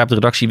krijgen jullie daar op de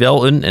redactie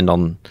wel een... en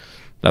dan,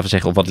 laten we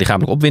zeggen, op wat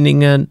lichamelijke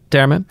opwinding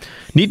termen.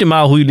 Niet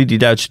normaal hoe jullie die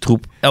Duitse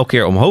troep elke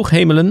keer omhoog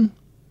hemelen.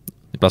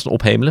 In plaats van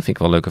ophemelen, vind ik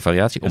wel een leuke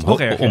variatie.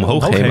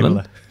 Omhoog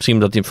hemelen. Misschien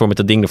omdat die met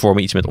dat ding ervoor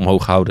me iets met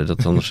omhoog houden.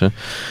 Dat anders...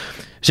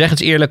 Zeg eens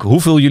eerlijk,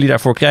 hoeveel jullie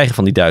daarvoor krijgen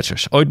van die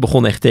Duitsers? Ooit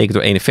begonnen en getekend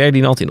door ene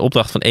Ferdinand in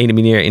opdracht van ene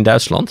meneer in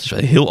Duitsland. Dat is wel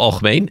heel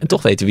algemeen. En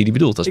toch weten we wie die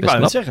bedoelt. Dat is best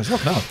knap. Ik wou het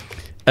zeggen, dat is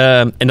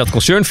wel knap. En dat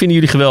concern vinden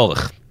jullie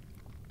geweldig.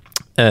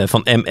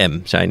 Van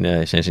MM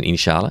zijn zijn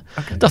initialen.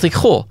 Okay. Dacht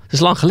ik, dat is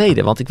lang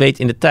geleden. Want ik weet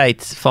in de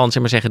tijd van,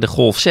 zeg maar zeggen, de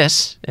Golf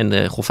 6 en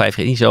de Golf 5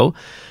 niet zo...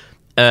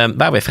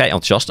 waren wij vrij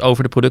enthousiast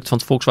over de producten van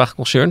het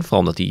Volkswagen-concern. Vooral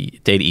omdat die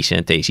TDI's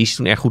en TSI's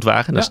toen erg goed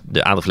waren. Dat is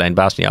de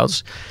aandachtsverleidende basis van die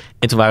auto's.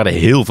 En toen waren er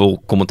heel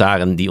veel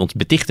commentaren die ons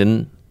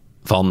betichten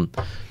van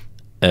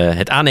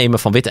het aannemen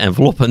van witte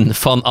enveloppen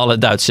van alle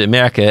Duitse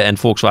merken en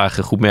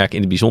Volkswagen groepmerken in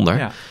het bijzonder.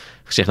 Ja.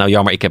 Ik zeg, nou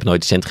jammer, ik heb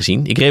nooit de cent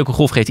gezien. Ik reed ook een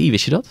Golf GTI,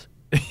 wist je dat?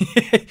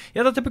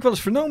 Ja, dat heb ik wel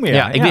eens vernomen.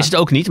 Ja, ik wist het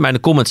ook niet, maar in de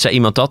comments zei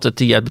iemand dat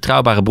hij uit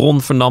betrouwbare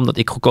bron vernam dat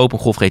ik goedkoop een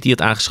Golf GTI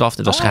had aangeschaft.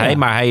 Het was geheim,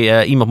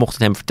 maar iemand mocht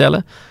het hem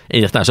vertellen. En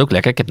ik dacht, nou is ook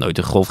lekker. Ik heb nooit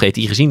een Golf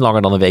GTI gezien,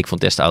 langer dan een week van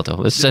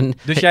testauto.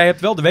 Dus jij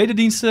hebt wel de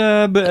wederdienst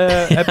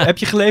heb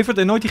je geleverd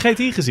en nooit die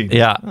GTI gezien?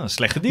 Ja. Oh,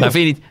 slechte deal. Maar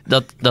vind je niet,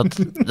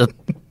 dat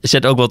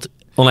zet ook wat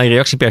online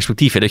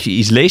reactieperspectief. Hè? Dat je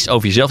iets leest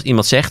over jezelf.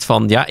 Iemand zegt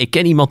van, ja, ik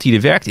ken iemand die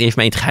er werkt. En heeft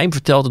mij in het geheim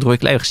verteld dat Roy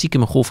Kluijer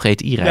stiekem een Golf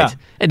GTI rijdt. Ja.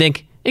 En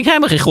denk, ik rijd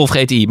maar geen Golf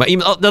GTI. Maar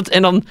iemand,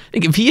 en dan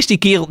denk ik, wie is die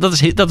kerel?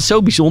 Dat is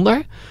zo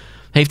bijzonder.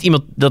 Heeft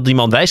iemand dat die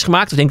man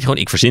wijsgemaakt? Of denkt hij gewoon,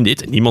 ik verzin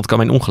dit en niemand kan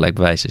mijn ongelijk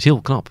bewijzen? Dat is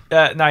heel knap.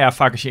 Nou ja,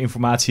 vaak als je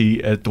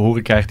informatie te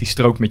horen krijgt die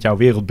strookt met jouw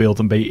wereldbeeld,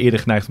 dan ben je eerder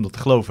geneigd om dat te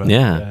geloven.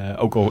 Ja.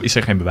 Ook al is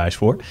er geen bewijs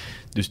voor.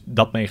 Dus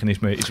dat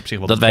mechanisme is op zich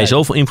wel... Dat wij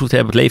zoveel invloed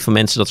hebben op het leven van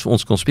mensen dat we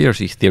onze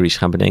conspiracy theories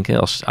gaan bedenken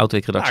als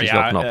Outweek-redactie is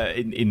wel knap.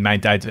 In mijn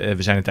tijd, we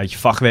zijn een tijdje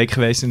vakweek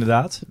geweest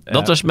inderdaad.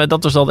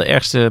 Dat was al de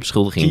ergste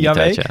beschuldiging in die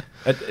tijd, ja.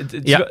 Het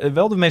is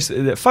wel de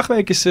meeste...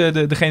 Vakweek is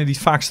degene die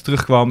het vaakst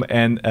terugkwam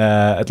en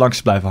het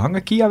langst blijven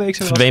hangen. Kia-week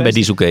verdween bij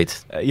Dieselgate.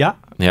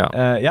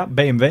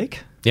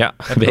 BMW-week. Ja,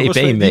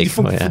 BMW.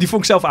 Die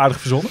vond ik zelf aardig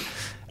verzonnen.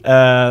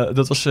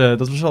 Dat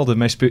was wel de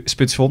meest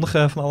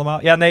spitsvondige van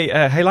allemaal. Ja, nee,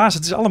 helaas,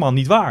 het is allemaal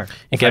niet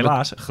waar.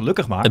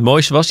 Gelukkig maar. Het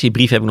mooiste was, die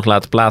brief heb ik nog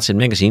laten plaatsen in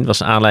het magazine. Was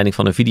de aanleiding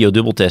van een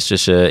videodubbeltest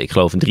tussen, ik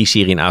geloof, een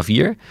 3-serie en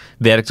A4.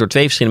 Werd door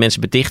 2 verschillende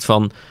mensen beticht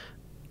van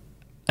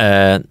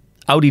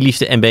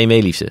Audi-liefde en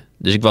BMW-liefde.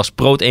 Dus ik was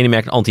pro het ene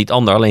merk en anti het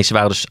ander. Alleen ze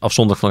waren dus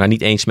afzonderlijk van elkaar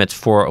niet eens met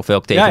voor of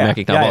welk tegenmerk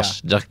ik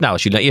was. Dus dacht ik, nou,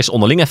 als jullie nou eerst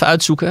onderling even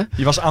uitzoeken.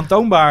 Je was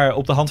aantoonbaar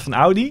op de hand van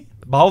Audi.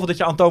 Behalve dat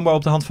je aantoonbaar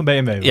op de hand van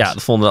BMW was. Ja,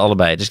 dat vonden we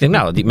allebei. Dus ik denk,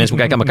 nou, die mensen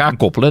moeten aan elkaar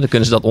koppelen. Dan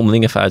kunnen ze dat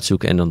onderling even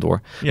uitzoeken en dan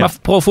door. Ja. Maar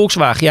pro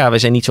Volkswagen, ja, wij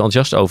zijn niet zo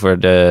enthousiast over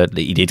de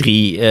ID3.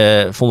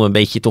 Vonden we een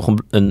beetje toch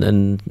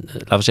een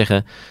laten we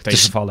zeggen...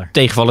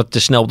 Tegenvaller te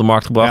snel op de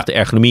markt gebracht. Ja. De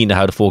ergonomie in de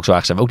huidige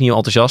Volkswagen zijn we ook niet heel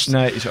enthousiast.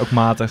 Nee, is ook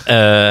matig.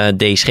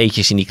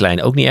 DSG'tjes in die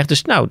kleine ook niet echt.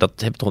 Dus nou, dat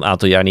heb ik toch een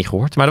aantal jaar niet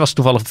gehoord. Maar er was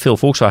toevallig veel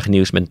Volkswagen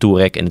nieuws met een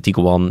Touareg en een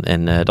Tiguan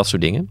en dat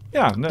soort dingen.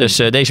 Ja, nee. Dus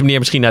deze meneer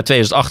misschien na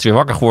 2008 weer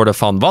wakker geworden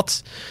van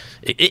wat...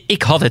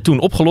 Ik had het toen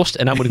opgelost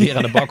en nu moet ik weer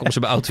aan de bak om ze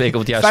bij Outweek op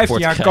het juiste spoor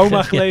te krijgen. 15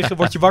 jaar coma gelegen,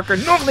 word je wakker,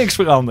 nog niks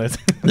veranderd.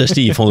 Dus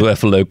die vonden we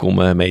even leuk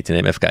om mee te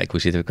nemen. Even kijken, hoe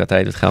zitten we qua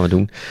tijd, wat gaan we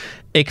doen?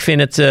 Ik vind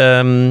het...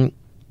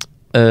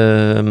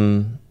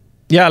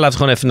 ja, laten we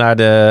gewoon even naar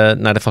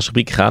de vaste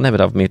rubriek gaan. Dan hebben we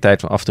daar wat meer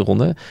tijd van af te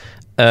ronden.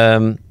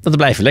 Dan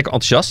blijven we lekker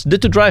enthousiast. De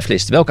to-drive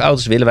list. Welke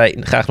auto's willen wij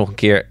graag nog een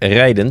keer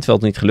rijden, terwijl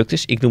het niet gelukt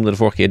is? Ik noemde de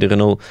vorige keer de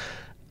Renault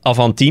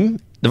Avantime.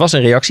 Er was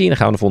een reactie, en dan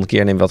gaan we de volgende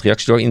keer nemen wat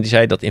reacties door. En die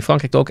zei dat in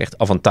Frankrijk ook echt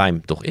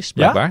Avantime toch is,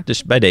 blijkbaar. Ja?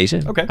 Dus bij deze,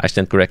 I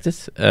stand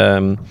corrected.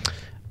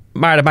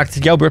 Maar dan maakt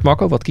het jouw beurt,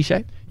 Marco. Wat kies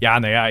jij? Ja,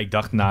 nou ja, ik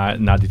dacht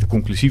na dit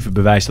conclusieve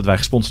bewijs dat wij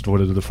gesponsord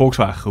worden door de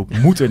Volkswagen groep,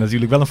 moet er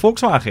natuurlijk wel een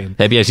Volkswagen in.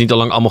 Heb jij ze niet al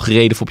lang allemaal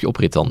gereden voor op je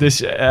oprit dan?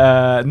 Dus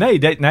nee,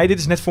 dit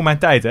is net voor mijn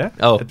tijd, hè.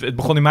 Oh. Het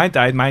begon in mijn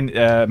tijd.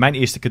 Mijn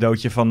eerste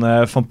cadeautje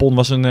van Pon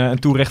was een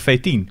Touareg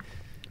V10.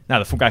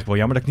 Nou, dat vond ik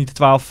eigenlijk wel jammer dat ik niet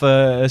de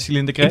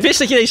 12-cilinder kreeg. Ik wist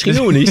dat je deze ging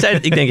doen.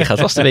 Ik denk, je gaat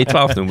vast de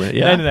W12 noemen.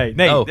 Ja.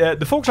 Nee. Oh.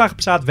 De Volkswagen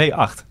Passat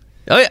W8.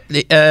 Oh ja,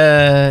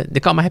 de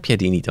Kammer heb jij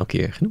die niet al een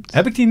keer genoemd?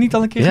 Heb ik die niet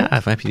al een keer genoemd? Ja,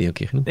 of heb je die al een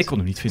keer genoemd? Ik kon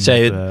hem niet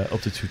vinden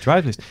op de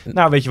drive list.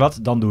 Nou, weet je wat?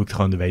 Dan doe ik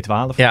gewoon de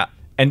W12. Ja.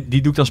 En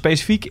die doe ik dan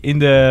specifiek in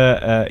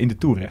de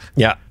Touareg.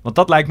 Ja. Want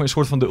dat lijkt me een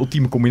soort van de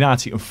ultieme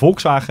combinatie. Een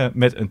Volkswagen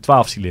met een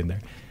 12-cilinder.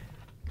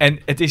 En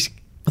het is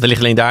Want er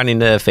ligt alleen daar in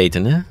de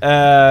Veten,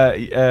 hè?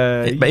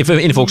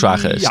 Even in de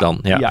Volkswagen dan.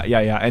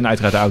 Ja. En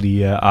uiteraard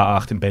Audi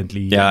A8 en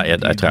Bentley. Ja,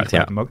 uiteraard,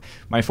 ja. Hem ook.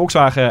 Maar in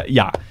Volkswagen,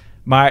 ja.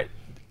 Maar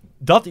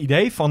dat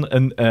idee van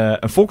een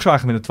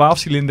Volkswagen met een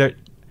 12-cilinder...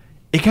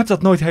 Ik heb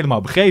dat nooit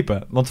helemaal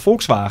begrepen. Want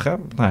Volkswagen,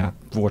 het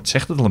woord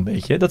zegt het al een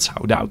beetje... dat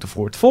zou de auto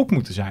voor het volk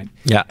moeten zijn.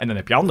 Ja. En dan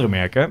heb je andere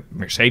merken,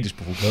 Mercedes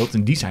bijvoorbeeld...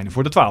 en die zijn er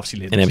voor de 12-cilinders.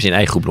 En dan hebben ze in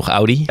eigen groep nog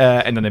Audi.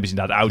 En dan hebben ze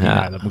inderdaad Audi.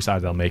 Ja. Dat moest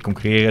daar dan mee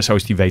concurreren. Zo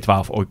is die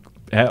W12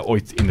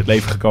 ooit in het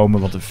leven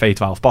gekomen... want een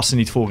V12 paste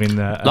niet voor in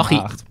Lag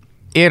hij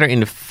eerder in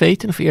de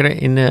Veten of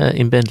eerder in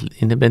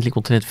de Bentley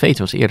Continental? Veten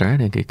was eerder,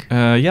 denk ik.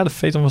 Ja, de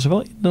Veten was er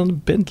wel dan de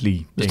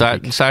Bentley. Dus daar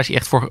is hij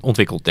echt voor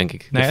ontwikkeld, denk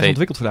ik. Nee, hij is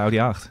ontwikkeld voor de Audi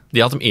 8.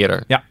 Die had hem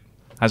eerder. Ja.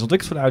 Hij is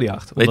ontwikkeld voor de Audi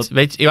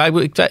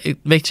 8. Ik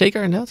weet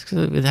zeker inderdaad.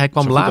 Hij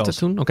kwam later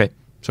toen. Oké.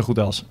 Zo goed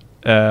als.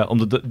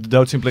 Om de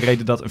doodsimpele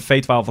reden dat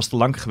een V12 was te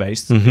lang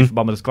geweest. In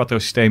verband met het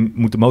quattro-systeem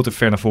moet de motor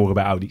ver naar voren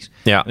bij Audi's.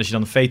 Ja. En als je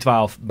dan een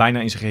V12 bijna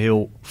in zijn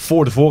geheel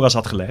voor de vooras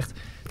had gelegd...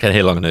 Krijg je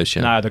een heel lange neus,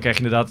 ja. Nou, dan krijg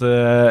je inderdaad...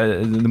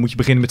 dan moet je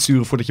beginnen met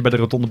sturen voordat je bij de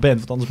rotonde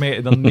bent. Want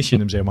anders dan mis je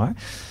hem, zeg maar.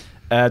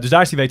 Dus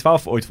daar is die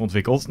W12 ooit voor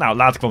ontwikkeld. Nou,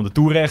 later kwam de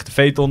Touareg, de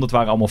Phaeton. Dat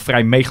waren allemaal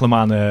vrij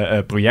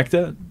megalomane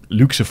projecten.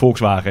 Luxe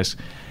Volkswagens.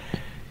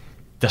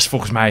 Dat is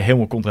volgens mij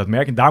helemaal contra het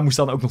merk. En daar moest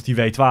dan ook nog die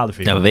W12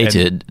 in. Ja, we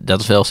weten,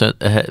 dat is wel zo.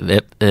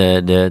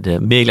 De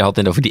mailer had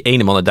het over die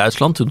ene man uit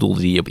Duitsland. Toen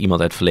doelde die op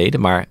iemand uit het verleden.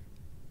 Maar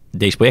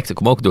deze projecten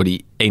komen ook door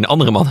die ene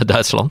andere man uit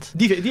Duitsland.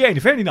 Die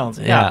ene Ferdinand.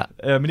 Ja.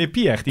 Meneer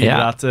Pierre, die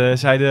inderdaad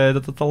zeiden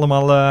dat het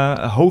allemaal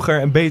hoger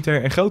en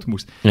beter en groter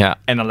moest. Ja.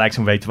 En dan lijkt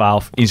zo'n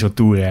W12 in zo'n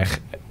Touareg.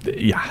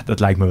 Ja, dat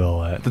lijkt me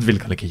wel... dat wil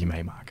ik wel een keertje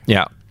meemaken.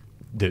 Ja.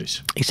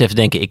 Dus. Ik zit even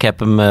denken, ik heb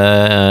hem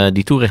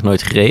die Touareg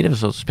nooit gereden. Dat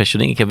was een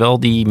special ding. Ik heb wel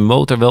die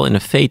motor wel in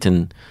een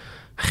Phaeton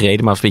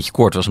gereden, maar het was een beetje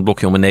kort. Het was een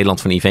blokje om in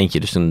Nederland van een eventje.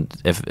 Dus toen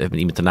heb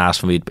iemand ernaast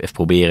van wie het even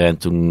proberen. En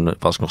toen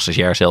was ik nog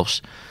stagiair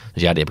zelfs.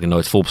 Dus ja, die heb ik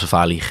nooit vol op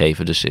safari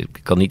gegeven. Dus ik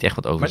kan niet echt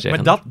wat over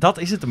zeggen. Maar dat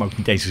is het hem ook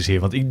niet eens zozeer.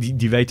 Want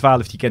die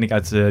W12 die ken ik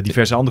uit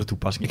diverse andere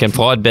toepassingen. Ik ken hem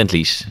vooral uit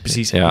Bentleys.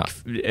 Precies. Ja.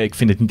 Ik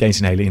vind het niet eens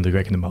een hele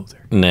indrukwekkende motor.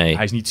 Nee.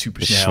 Hij is niet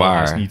super snel.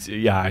 Zwaar. Hij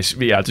is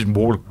niet, het is een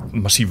behoorlijk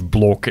massief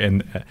blok.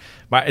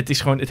 Maar het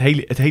is gewoon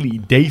het hele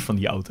idee van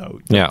die auto.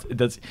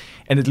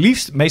 En het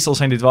liefst, meestal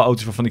zijn dit wel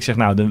auto's waarvan ik zeg...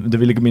 nou, dan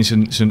wil ik hem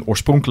in zijn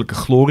oorspronkelijke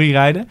glorie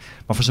rijden.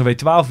 Maar voor zo'n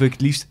W12 wil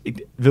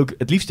ik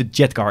het liefst de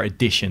Jetcar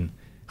Edition.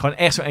 Gewoon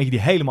echt zo eentje die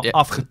helemaal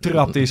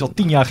afgetrapt is. Al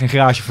 10 jaar geen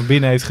garage van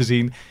binnen heeft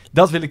gezien.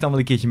 Dat wil ik dan wel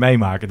een keertje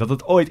meemaken. Dat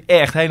het ooit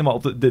echt helemaal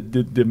op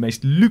de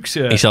meest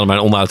luxe... Ik zal er maar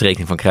een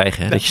onderhoudrekening van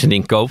krijgen. Hè? Dat je zo'n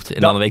ding koopt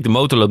en dan een week de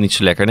motor loopt niet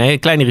zo lekker. Nee, een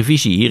kleine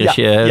revisie. Hier is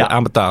je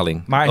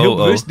aanbetaling. Maar heel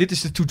bewust, dit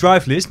is de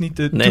to-drive list, niet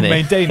de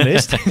to-maintain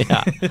list.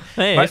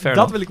 Maar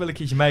dat wil ik wel een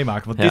keertje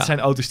meemaken. Want dit zijn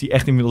auto's die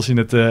echt inmiddels in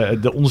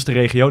de onderste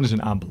regionen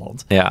zijn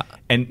aanbeland. Ja.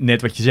 En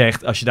net wat je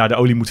zegt, als je daar de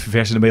olie moet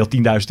verversen, dan ben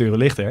je al €10.000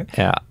 lichter.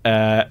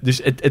 Ja.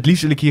 Dus het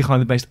liefst wil ik hier gewoon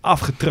het meest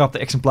afgetrapte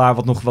exemplaar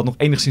wat nog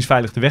enigszins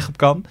veilig de weg op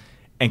kan.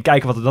 En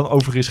kijken wat er dan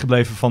over is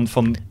gebleven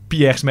van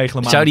Pierre's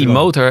megalomane. Zou die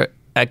motor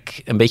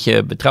eigenlijk een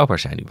beetje betrouwbaar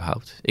zijn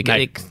überhaupt?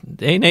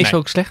 Nee,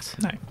 zo slecht?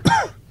 Nee.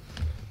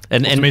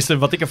 En tenminste,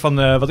 wat ik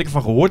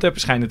ervan gehoord heb,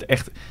 schijnt het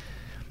echt...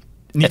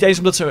 Niet eens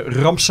omdat ze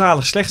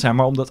rampzalig slecht zijn,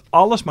 maar omdat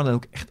alles, maar dan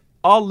ook echt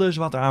alles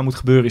wat eraan moet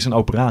gebeuren, is een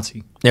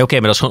operatie. Nee, oké,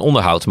 maar dat is gewoon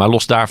onderhoud. Maar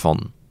los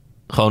daarvan.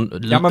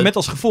 Maar met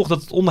als gevolg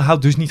dat het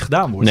onderhoud dus niet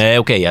gedaan wordt. Nee,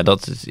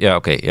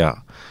 oké.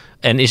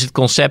 En is het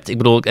concept, ik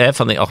bedoel,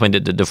 van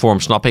de vorm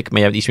snap ik, maar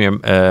jij bent iets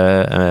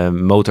meer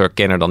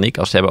motorkenner dan ik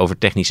als we het hebben over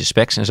technische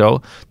specs en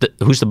zo.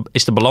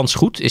 Is de balans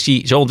goed? Is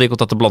die zo ontwikkeld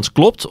dat de balans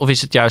klopt? Of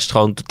is het juist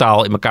gewoon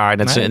totaal in elkaar?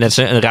 Net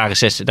een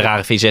rare de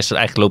rare V6,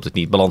 eigenlijk loopt het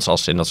niet.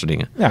 Balansas en dat soort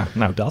dingen. Ja,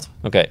 nou dat.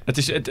 Oké. Het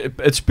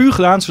is puur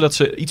gedaan zodat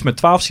ze iets met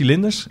 12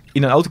 cilinders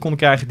in een auto konden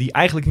krijgen die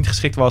eigenlijk niet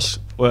geschikt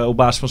was op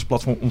basis van zijn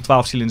platform om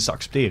 12 cilinders te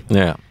accepteren.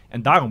 Ja.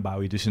 En daarom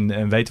bouw je dus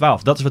een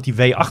W12. Dat is wat die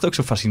W8 ook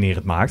zo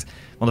fascinerend maakt.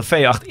 Want een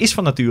V8 is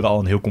van nature al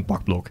een heel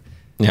compact blok.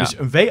 Ja. Dus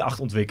een W8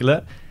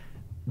 ontwikkelen,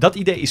 dat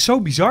idee is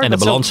zo bizar. En de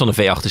balans van een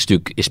V8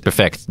 is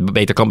perfect.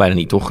 Beter kan bijna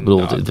niet, toch? Ik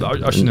bedoel,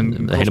 als je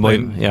een hele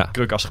mooie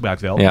krukas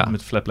gebruikt wel. Ja.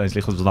 Met flatplanes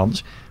ligt het wat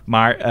anders.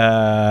 Maar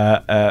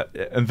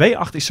een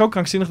W8 is zo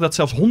krankzinnig dat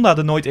zelfs Honda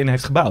er nooit in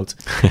heeft gebouwd.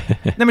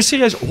 Nee, maar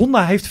serieus,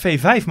 Honda heeft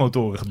V5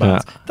 motoren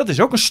gebouwd. Ja. Dat is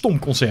ook een stom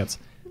concept.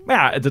 Maar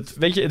ja,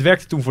 het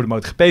werkte toen voor de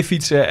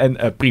MotoGP-fietsen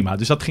en prima.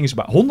 Dus dat gingen ze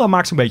bij. Honda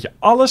maakt zo'n beetje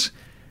alles.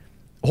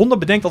 Honda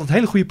bedenkt altijd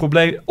hele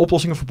goede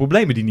oplossingen voor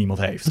problemen die niemand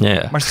heeft.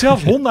 Ja. Maar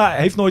zelfs Honda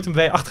heeft nooit een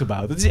W8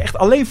 gebouwd. Het is echt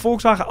alleen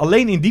Volkswagen,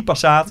 alleen in die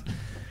Passat.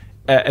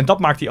 En dat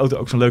maakt die auto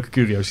ook zo'n leuke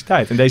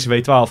curiositeit. En deze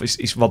W12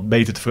 is wat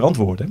beter te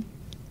verantwoorden.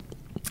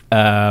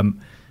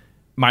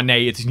 Maar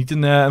nee, het is niet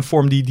een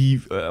vorm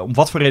die om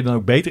wat voor reden dan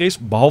ook beter is.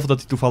 Behalve dat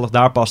hij toevallig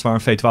daar past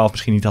waar een V12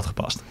 misschien niet had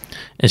gepast.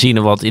 En zie je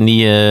nog wat in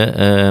die...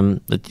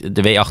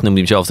 de W8 noemde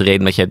hem zelf de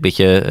reden dat je een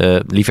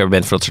beetje liefhebber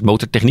bent voor dat soort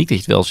motortechniek. Dat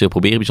je het wel eens wil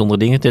proberen, bijzondere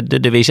dingen.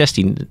 De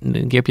W16,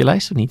 een keer op je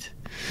lijst of niet?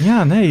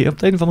 Ja, nee. Op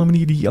de een of andere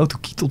manier, die auto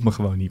kietelt me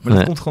gewoon niet. Maar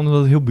dat komt gewoon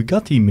omdat heel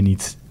Bugatti me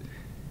niet...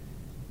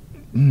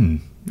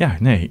 Ja,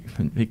 nee.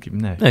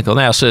 Nee,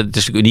 het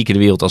is uniek in de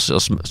wereld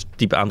als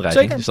type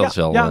aandrijving. Zeker, dus dat is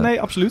wel...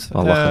 nee, absoluut.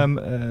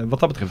 Wat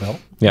dat betreft wel.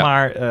 Ja.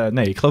 Maar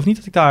nee, ik geloof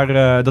niet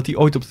dat hij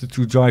ooit op de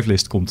to-drive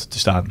list komt te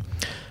staan.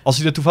 Als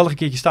hij er toevallig een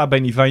keertje staat bij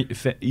een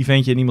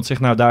eventje en iemand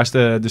zegt, nou, daar is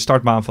de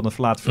startbaan van het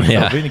verlaten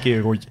vliegveld, win een keer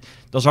een rondje.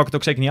 Dan zou ik het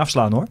ook zeker niet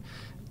afslaan, hoor.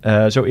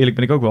 Zo eerlijk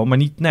ben ik ook wel. Maar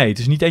het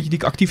is niet eentje die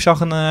ik actief zou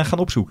gaan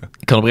opzoeken.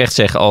 Ik kan oprecht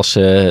zeggen als...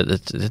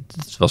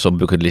 het was wel een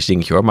bucketlist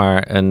dingetje, hoor.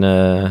 Maar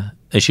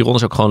een Chiron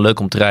is ook gewoon leuk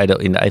om te rijden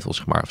in de Eifel,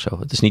 zeg maar, of zo.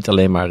 Het is niet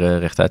alleen maar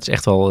rechtuit. Het is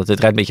echt wel... Het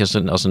rijdt een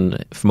beetje als een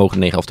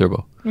vermogen 9,5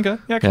 turbo. Oké,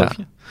 ja, ik geloof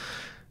je.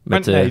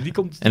 Met, en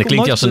het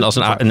klinkt als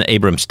een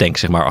Abrams tank,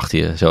 zeg maar, achter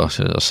je.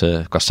 Zoals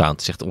qua sound.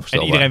 Het is echt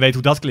onvoorstelbaar. En iedereen weet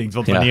hoe dat klinkt.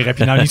 Want wanneer heb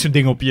je nou niet zo'n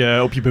ding op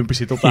je bumper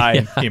zitten op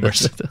de A1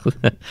 immers?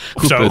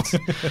 Goed punt.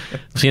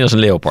 Misschien als een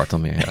Leopard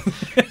dan meer.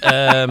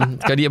 Ja. Kan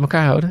je die op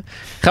elkaar houden?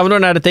 Gaan we door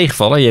naar de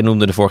tegenvallen. Jij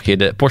noemde de vorige keer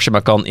de Porsche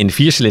Macan in de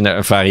 4-cilinder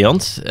een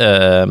variant.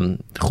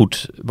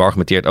 Goed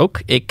beargumenteerd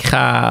ook. Ik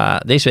ga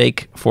deze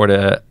week voor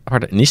de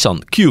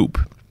Nissan Cube.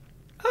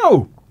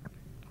 Oh,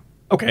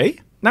 oké.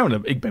 Nou,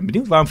 ik ben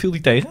benieuwd. Waarom viel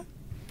die tegen?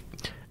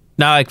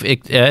 Nou,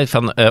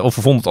 of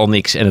we vonden het al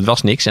niks en het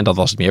was niks. En dat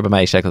was het meer. Bij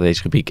mij zei ik al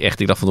deze rubriek echt.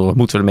 Ik dacht van, wat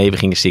moeten we ermee? We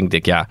gingen zinken.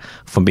 Ik denk,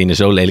 van binnen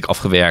zo lelijk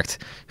afgewerkt.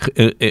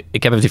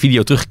 Ik heb even de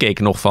video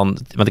teruggekeken nog van...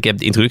 Want ik heb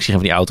de introductie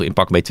van die auto in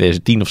pak bij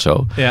 2010 of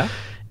zo. Ja.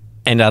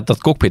 En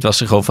dat cockpit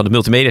was er gewoon van de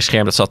multimedia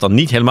scherm. Dat zat dan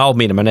niet helemaal op het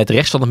midden, maar net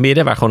rechts van het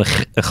midden. Waar gewoon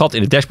een gat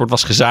in het dashboard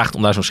was gezaagd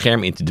om daar zo'n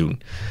scherm in te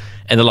doen.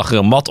 En dan lag er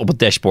een mat op het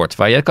dashboard.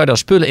 Waar kan je dan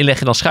spullen inleggen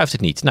en dan schuift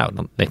het niet. Nou,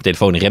 dan leg de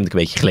telefoon en remde ik een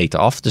beetje gleten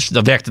af. Dus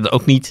dat werkte dan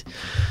ook niet.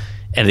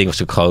 En dat ding was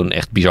natuurlijk gewoon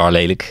echt bizar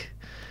lelijk.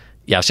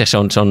 Ja, zeg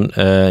zo'n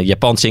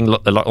Japans ding.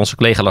 Onze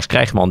collega Lars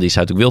Krijgman, die zou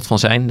natuurlijk wild van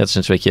zijn. Dat is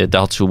een beetje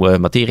Daihatsu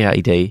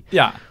materia-idee.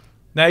 Ja.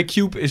 Nee,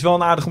 Cube is wel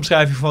een aardige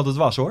omschrijving van wat het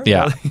was, hoor.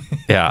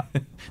 Ja.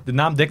 De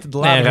naam dekte de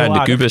lading wel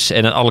de kubus.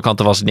 En aan alle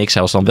kanten was het niks.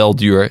 Hij was dan wel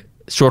duur.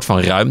 Soort van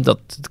ruim. Dat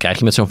krijg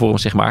je met zo'n vorm,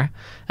 zeg maar.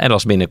 En dat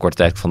was binnen een korte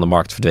tijd van de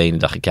markt verdwenen.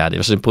 Dacht ik, dit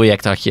was een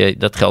project. Had je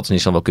dat geld in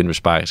Nissan wel kunnen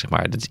besparen, zeg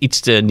maar. Dat is iets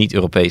te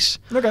niet-Europees.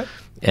 Oké.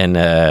 En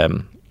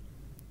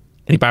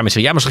die paar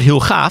mensen zeggen, maar het is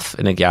toch heel gaaf?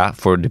 En ik denk,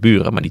 voor de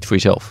buren, maar niet voor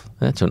jezelf.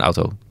 Zo'n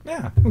auto.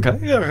 Ja, oké.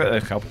 Ja,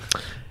 grappig.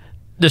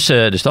 Dus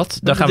dat.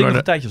 Dan gaan we nog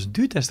een tijdje als een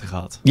duurtester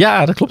gehad.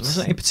 Ja, dat klopt. Dat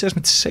was een 1.6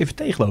 met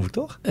 7T, geloof ik,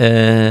 toch?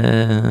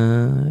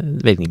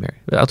 Weet ik niet meer.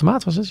 De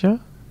automaat was het, ja?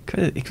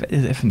 Ik weet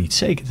het even niet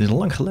zeker. Het is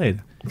lang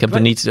geleden. Ik heb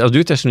er niet, als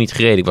duurtester niet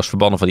gereden. Ik was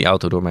verbannen van die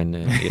auto door mijn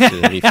eerste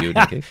review,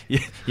 denk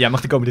ik. Ja,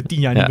 mag de komende 10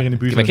 jaar niet meer in de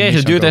buurt. We kregen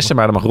een duurtester,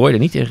 maar dan mag Roy er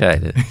niet in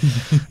rijden.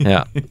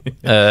 Ja.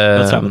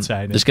 Dat zou het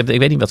zijn. Hè? Dus ik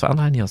weet niet wat voor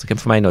aanleiding had. Ik heb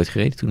voor mij nooit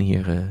gereden toen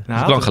hier.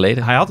 Dat is lang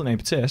geleden. Hij had een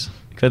 1.6.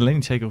 Ik weet alleen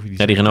niet zeker of hij die...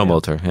 Ja, die Renault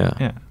motor,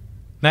 ja.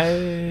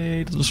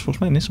 Nee, dat was volgens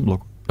mij een Nissan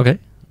blok. Oké.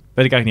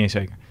 Weet ik eigenlijk niet eens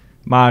zeker.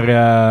 Maar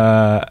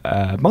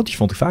het motortje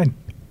vond ik fijn.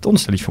 Het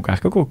onderstelletje vond ik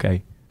eigenlijk ook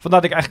oké.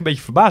 Vandaar dat ik eigenlijk een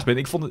beetje verbaasd ben.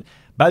 Ik vond het,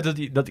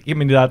 buiten dat ik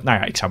hem inderdaad... Nou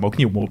ja, ik zou hem ook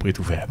niet op mijn oprit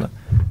hoeven hebben.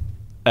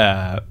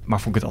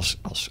 Maar vond ik het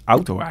als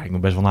auto eigenlijk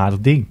nog best wel een aardig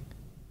ding.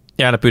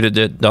 Ja, dan puur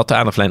de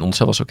aandachtslijn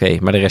onderstel was oké.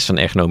 Maar de rest van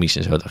ergonomisch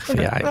en zo dacht ik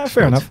van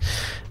fair enough.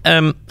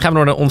 Gaan we door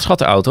naar een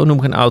onderschatte auto. Noem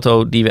ik een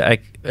auto die we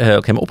eigenlijk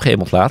ook hebben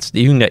opgehemeld laatst. De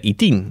Hyundai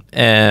i10.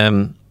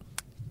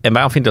 En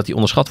waarom vind ik dat die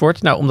onderschat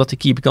wordt? Nou, omdat de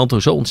Kia Picanto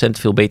zo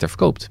ontzettend veel beter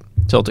verkoopt.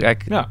 Terwijl het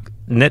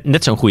eigenlijk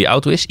net zo'n goede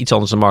auto is. Iets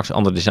anders dan Mark's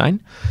ander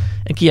design.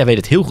 En Kia weet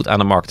het heel goed aan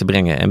de markt te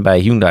brengen. En bij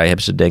Hyundai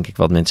hebben ze denk ik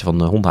wat mensen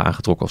van Honda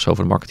aangetrokken of zo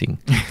voor de marketing.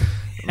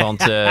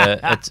 Want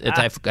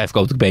hij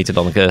verkoopt ook beter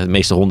dan de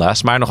meeste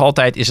Honda's. Maar nog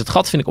altijd is het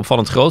gat, vind ik,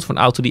 opvallend groot voor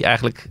een auto die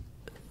eigenlijk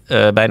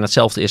bijna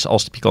hetzelfde is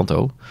als de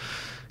Picanto.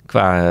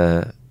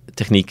 Qua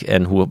techniek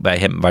en hoe we bij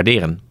hem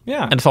waarderen.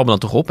 Ja. En dat valt me dan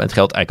toch op. En het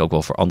geldt eigenlijk ook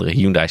wel voor andere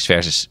Hyundai's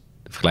versus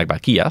vergelijkbare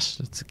Kia's.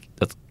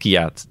 Dat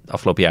Kia het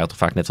afgelopen jaar toch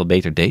vaak net wat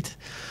beter deed.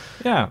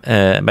 Ja.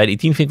 Bij de i10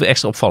 vind ik wel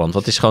extra opvallend.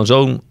 Want het is gewoon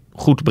zo'n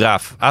goed,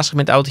 braaf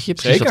A-segment-autootje.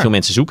 Precies wat veel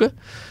mensen zoeken.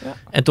 Ja.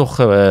 En toch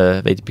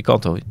weet de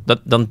Picanto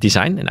dan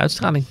design en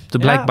uitstraling. Te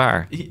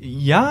blijkbaar.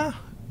 Ja.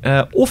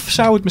 Of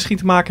zou het misschien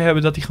te maken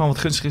hebben dat hij gewoon wat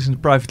gunstig is in de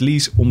private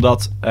lease.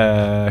 Omdat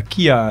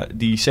Kia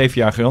die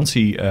 7 jaar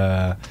garantie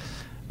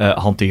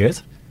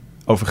hanteert.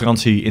 Over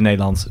garantie in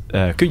Nederland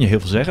kun je heel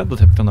veel zeggen. Dat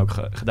heb ik dan ook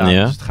gedaan.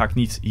 Ja. Dus dat ga ik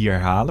niet hier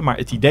herhalen. Maar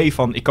het idee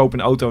van ik koop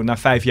een auto na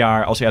 5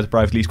 jaar als hij uit de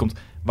private lease komt,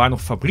 waar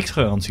nog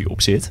fabrieksgarantie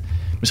op zit.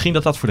 Misschien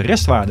dat voor de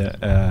restwaarde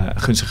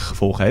gunstige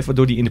gevolgen heeft.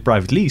 Waardoor die in de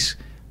private lease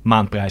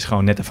maandprijs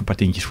gewoon net even een paar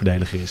tientjes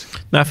voordeliger is.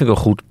 Nou, vind ik wel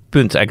een goed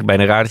punt. Eigenlijk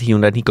bijna raar dat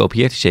Hyundai het niet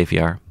kopieert, die 7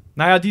 jaar.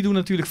 Nou ja, die doen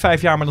natuurlijk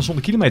 5 jaar, maar dan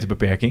zonder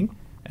kilometerbeperking.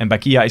 En bij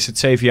Kia is het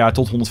 7 jaar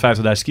tot 150.000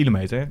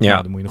 kilometer. Ja.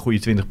 Nou, dan moet je een goede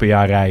 20 per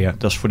jaar rijden.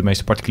 Dat is voor de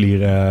meeste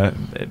particulieren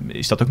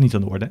is dat ook niet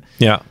aan de orde.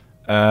 Ja.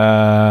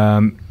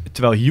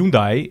 Terwijl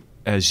Hyundai,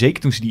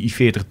 zeker toen ze die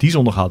i40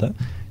 diesel nog hadden,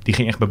 die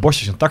ging echt bij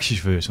bosjes en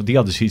taxichauffeurs. Want die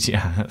hadden zoiets,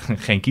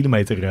 geen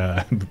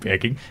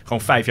kilometerbeperking.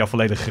 Gewoon 5 jaar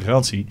volledige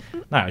garantie.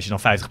 Nou, als je dan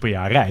 50 per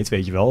jaar rijdt,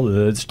 weet je wel,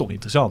 dat is toch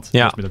interessant.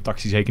 Ja. Dat is met een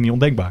taxi zeker niet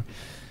ondenkbaar.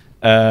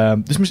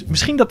 Dus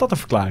misschien dat een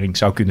verklaring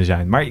zou kunnen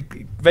zijn. Maar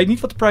ik weet niet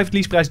wat de private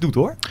leaseprijs doet,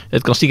 hoor.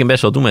 Het kan stiekem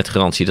best wel doen met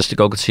garantie. Dat is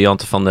natuurlijk ook het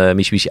saillante van de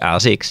Mitsubishi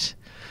ASX.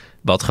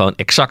 Wat gewoon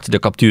exact de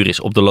captuur is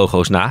op de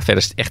logo's na.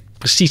 Verder is het echt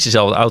precies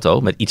dezelfde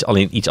auto. Met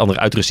alleen iets andere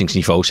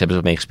uitrustingsniveaus hebben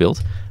ze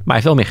meegespeeld. Maar hij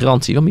heeft wel meer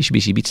garantie. Want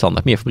Mitsubishi biedt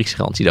standaard meer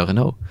fabrieksgarantie dan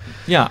Renault.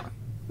 Ja.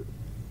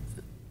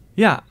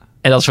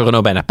 En dat is voor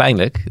Renault bijna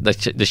pijnlijk.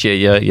 Dus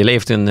je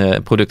levert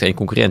een product aan je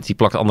concurrent. Die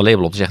plakt een ander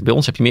label op. Die zegt, bij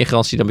ons heb je meer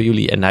garantie dan bij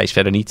jullie. En hij is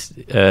verder niet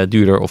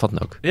duurder of wat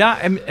dan ook. Ja,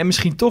 en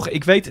misschien toch.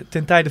 Ik weet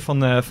ten tijde van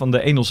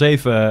de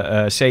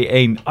 107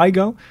 C1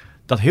 Aygo...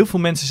 dat heel veel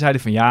mensen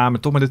zeiden van ja, maar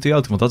toch met de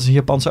Toyota, want dat is een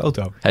Japanse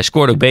auto. Hij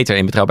scoorde ook beter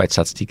in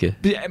betrouwbaarheidsstatistieken.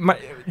 Maar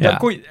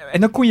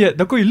dan kon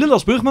je lullen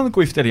als brugman, dan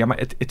kon je vertellen, ja, maar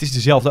het is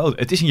dezelfde auto.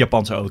 Het is een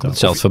Japanse auto.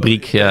 Dezelfde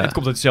fabriek, ja. Het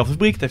komt uit dezelfde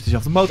fabriek, het heeft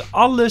dezelfde motor.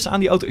 Alles aan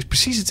die auto is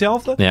precies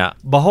hetzelfde, ja.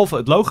 Behalve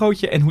het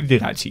logootje en hoe die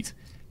eruit ziet.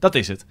 Dat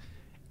is het.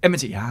 En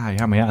mensen,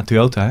 ja,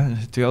 Toyota,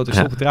 hè? Toyota is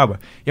zo betrouwbaar.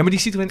 Ja, maar die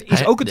Citroën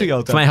is ook een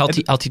Toyota. Voor mij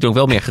had hij toch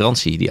wel meer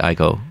garantie, die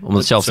Aygo. Om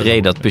hetzelfde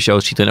reden dat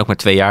Peugeot Citroën ook maar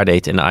 2 jaar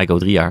deed en de Aygo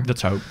 3 jaar.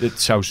 Dat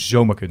zou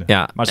zomaar kunnen.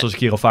 Ja. Maar zoals ik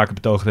hier al vaker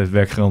betoogd heb,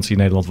 werkgarantie in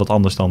Nederland wat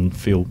anders dan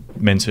veel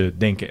mensen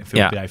denken en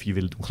veel bedrijven je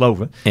willen doen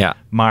geloven. Ja.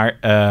 Maar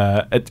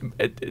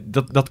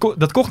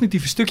dat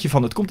cognitieve stukje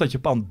van het komt uit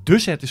Japan,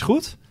 dus het is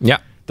goed. Ja.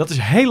 Dat is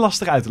heel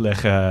lastig uit te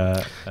leggen.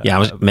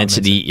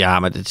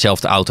 Maar met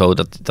hetzelfde auto,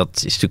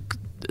 dat is natuurlijk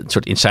een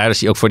soort insiders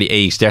die ook voor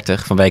die EX30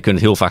 van wij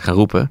kunnen het heel vaak gaan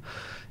roepen.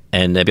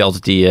 En dan heb je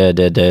altijd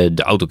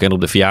de autokenner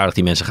op de verjaardag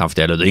die mensen gaan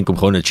vertellen. De komt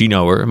gewoon een China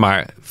hoor.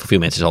 Maar voor veel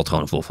mensen zal het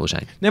gewoon een Volvo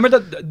zijn. Nee,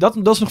 maar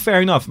dat is nog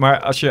fair enough.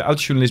 Maar als je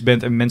autojournalist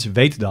bent en mensen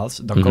weten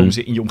dat, dan komen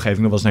ze in je omgeving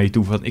nog wel eens naar je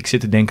toe. Van, ik zit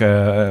te denken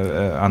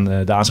aan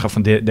de aanschaf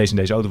van deze en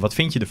deze auto. Wat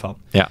vind je ervan?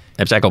 Ja,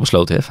 hebben ze eigenlijk al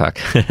besloten, hè,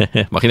 vaak.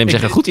 Mag je nemen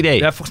zeggen, goed idee.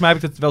 Ja, volgens mij heb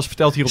ik het wel eens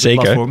verteld hier op dit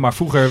platform. Maar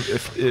vroeger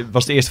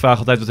was de eerste vraag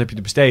altijd, wat heb je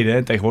te besteden?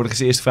 En tegenwoordig is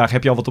de eerste vraag,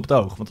 heb je al wat op het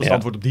oog? Want als het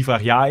antwoord op die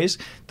vraag ja is,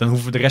 dan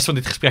hoeven we de rest van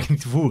dit gesprek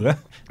niet te voeren.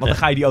 Want dan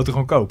ga je die auto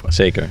gewoon kopen.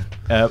 Zeker.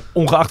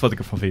 Ongeacht wat ik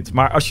ervan vind.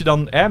 Maar als je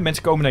dan,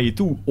 mensen komen naar je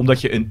toe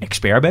omdat je een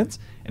expert bent.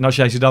 En als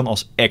jij ze dan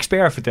als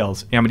expert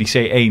vertelt, ja, maar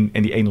die C1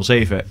 en die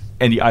 107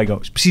 en die Aygo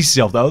is precies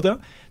dezelfde auto.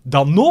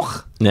 Dan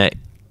nog... Nee,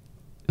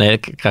 dan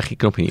krijg je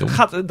knopje niet om.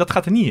 Dat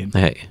gaat er niet in.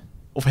 Nee.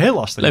 Of heel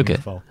lastig in ieder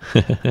geval.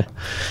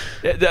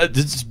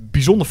 Dit is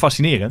bijzonder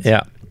fascinerend.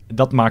 Ja.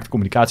 Dat maakt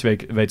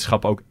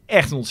communicatiewetenschap ook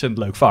echt een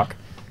ontzettend leuk vak.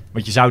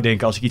 Want je zou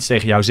denken, als ik iets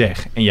tegen jou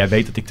zeg en jij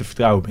weet dat ik te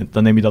vertrouwen ben,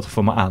 dan neem je dat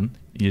van me aan.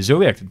 Zo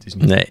werkt het dus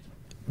niet. Nee.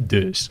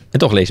 Dus. En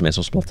toch lezen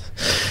mensen ons blad.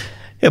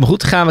 Helemaal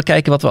goed, gaan we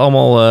kijken wat we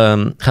allemaal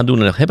gaan doen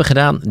en nog hebben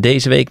gedaan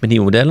deze week met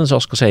nieuwe modellen.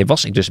 Zoals ik al zei,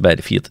 was ik dus bij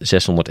de Fiat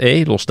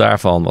 600e. Los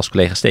daarvan was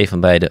collega Stefan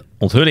bij de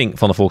onthulling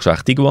van de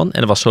Volkswagen Tiguan. En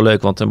dat was zo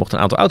leuk, want er mochten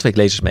een aantal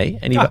Autoweeklezers mee.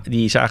 En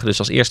die zagen dus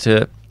als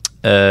eerste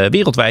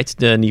wereldwijd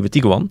de nieuwe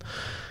Tiguan.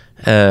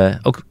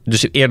 Ook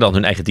dus eerder dan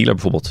hun eigen dealer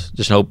bijvoorbeeld.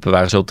 Dus een hoop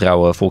waren zo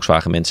trouwe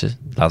Volkswagen mensen.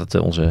 Laat het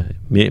onze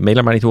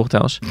mailer maar niet horen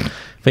trouwens.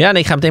 Van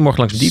ik ga meteen morgen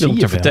langs de dealer om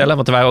te vertellen.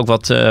 Want er waren ook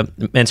wat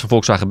mensen van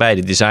Volkswagen bij,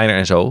 de designer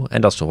en zo.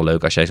 En dat is toch wel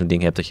leuk als jij zo'n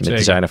ding hebt dat je met de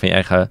designer van je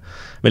eigen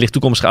wellicht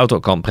toekomstige auto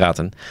kan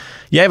praten.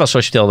 Jij was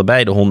zoals je vertelde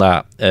bij de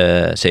Honda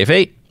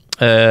CRV.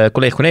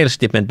 Collega Cornelis is op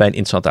dit moment bij een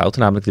interessante auto,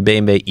 namelijk de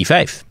BMW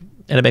i5.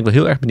 En daar ben ik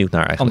wel heel erg benieuwd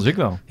naar eigenlijk. Anders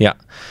ik wel. Ja,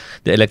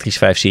 de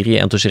elektrische 5-serie. En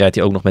ondertussen rijdt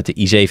hij ook nog met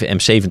de i7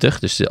 M70.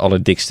 Dus de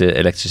allerdikste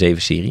elektrische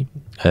 7-serie.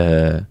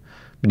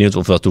 Benieuwd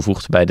of dat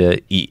toevoegt bij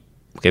de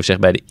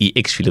bij de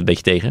iX viel het een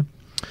beetje tegen.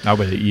 Nou,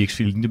 bij de iX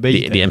viel het een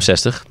beetje die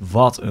M60.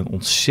 Wat een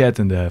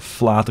ontzettende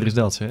flater is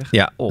dat, zeg.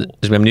 Ja, dus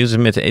ik ben benieuwd of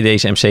we met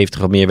deze M70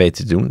 wat meer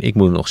weten te doen. Ik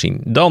moet het nog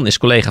zien. Dan is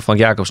collega Frank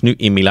Jacobs nu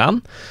in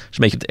Milaan. Dus een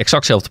beetje op de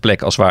exactzelfde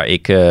plek als waar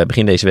ik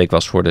begin deze week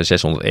was voor de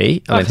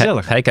 600e.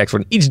 Alleen hij kijkt voor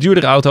een iets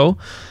duurdere auto.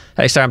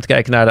 Hij is daar om te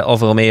kijken naar de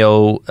Alfa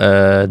Romeo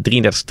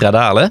 33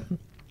 Stradale.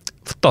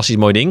 Fantastisch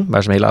mooi ding,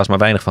 waar ze helaas maar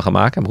weinig van gaan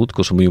maken. Maar goed, het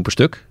kost $1 miljoen per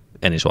stuk.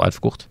 En is al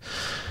uitverkocht.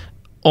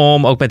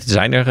 Om ook met de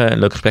designer een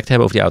leuk gesprek te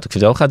hebben over die auto. Ik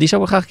vind wel, die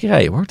zou wel graag een keer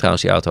rijden hoor,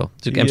 trouwens die auto.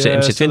 Dus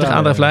MC20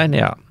 aandrijflijn,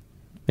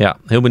 ja.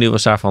 Heel benieuwd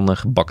wat ze daarvan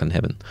gebakken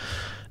hebben.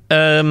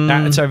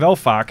 Het zijn wel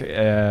vaak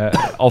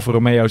Alfa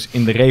Romeo's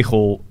in de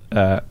regel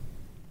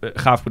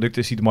gaaf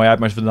producten, ziet er mooi uit,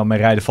 maar als we er dan mee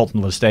rijden, valt het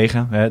nog wel eens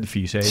tegen. Hè? De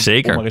 4C,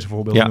 zeker. Om maar eens een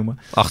voorbeeld te noemen.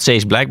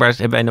 8C's blijkbaar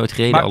hebben wij nooit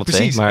gereden, maar alle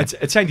precies, twee. Maar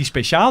het zijn die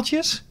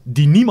speciaaltjes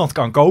die niemand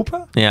kan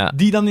kopen,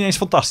 die dan ineens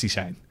fantastisch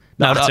zijn.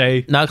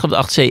 Ik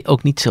geloof de 8C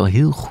ook niet zo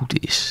heel goed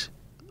is.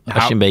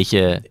 Als je een beetje...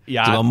 het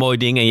is wel een mooi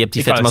ding en je hebt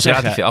die vette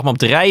Maserati V8. Maar op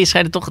de rijden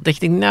schijnt het toch dat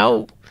je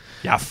denkt,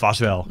 Ja, vast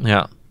wel.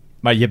 Ja.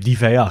 Maar je hebt die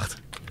V8.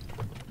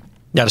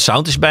 Ja, de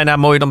sound is bijna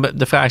mooier dan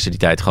de Ferrari die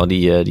tijd. Gewoon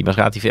die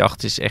Maserati V8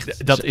 is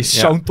echt... Dat is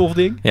zo'n tof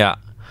ding. Ja.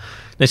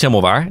 Dat is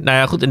helemaal waar. Nou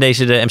ja, goed. En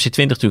de MC20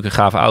 natuurlijk een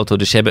gave auto.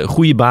 Dus ze hebben een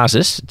goede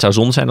basis. Het zou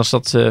zonde zijn als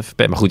dat...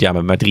 maar goed, ja,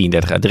 maar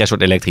 33. De rest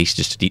wordt elektrisch.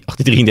 Dus die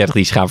 33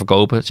 die ze gaan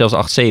verkopen.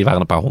 Zelfs de 8C waren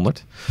een paar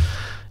honderd.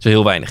 Zo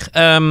heel weinig.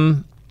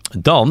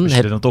 Als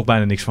je er dan toch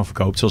bijna niks van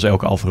verkoopt, zoals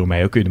elke Alfa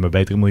Romeo, kun je er maar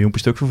beter $1 miljoen per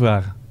stuk voor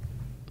vragen.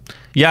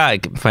 Ja,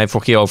 ik heb het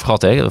vorige keer over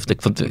gehad. Hè.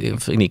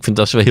 Ik vind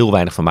dat ze er heel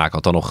weinig van maken.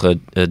 Had dan nog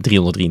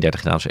 333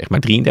 gedaan. Dus echt maar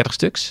 33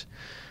 stuks.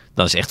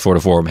 Dan is het echt voor de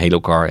vorm Halo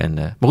Car.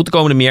 Maar goed, er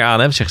komen er meer aan,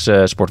 hè, zeggen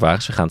ze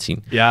sportwagens. We gaan het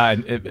zien. Ja,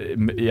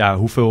 en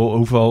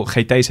hoeveel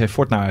GT's heeft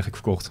Ford nou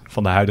eigenlijk verkocht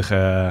van de huidige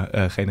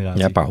generatie?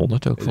 Ja, een paar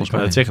honderd ook, volgens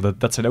mij. Dat zeggen,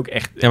 dat zijn ook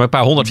echt... Ja, maar een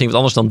paar honderd vind ik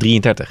wat anders dan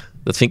 33.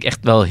 Dat vind ik echt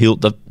wel heel...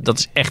 Dat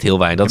is echt heel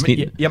weinig.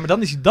 Maar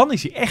dan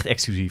is hij echt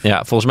exclusief.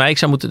 Ja, volgens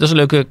mij, dat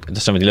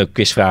zijn die leuke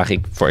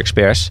quizvragen voor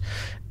experts.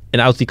 Een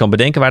auto die kan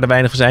bedenken waar er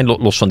weinig van zijn,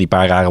 los van die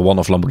paar rare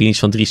one-off Lamborghinis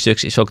van 3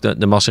 stuks, is ook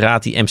de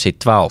Maserati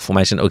MC12. Voor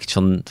mij zijn ook iets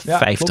van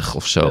 50 klopt.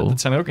 of zo. Ja,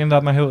 dat zijn er ook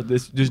inderdaad maar heel...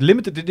 Dus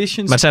limited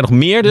editions... Maar het zijn nog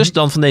meer dus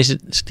dan van deze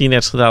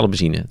 33 gedaalde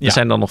benzine. Er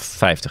zijn dan nog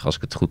 50 als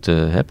ik het goed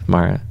heb.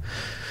 Maar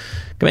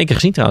ik heb 1 keer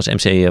gezien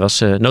trouwens. MC was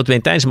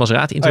notabene tijdens de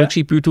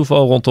Maserati-introductie, puur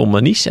toeval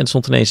rondom Nice. En er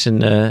stond ineens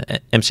een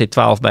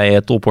MC12 bij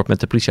het tolpoort met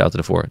de politieauto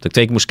ervoor. Dat ik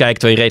 2 keer moest kijken,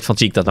 terwijl je reed van,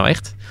 zie ik dat nou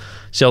echt?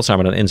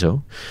 Zeldzamer dan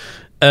Enzo.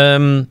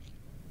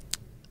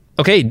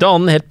 Oké,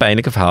 dan het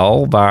pijnlijke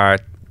verhaal waar,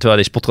 terwijl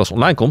deze podcast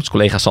online komt,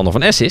 collega Sander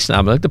van S is,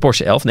 namelijk de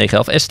Porsche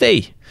 911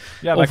 ST.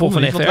 Ja, want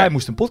wij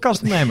moesten een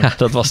podcast opnemen. Ja,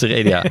 dat was de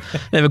reden, ja.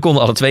 Nee, we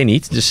konden alle 2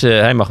 niet, dus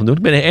hij mag hem doen.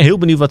 Ik ben heel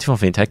benieuwd wat hij van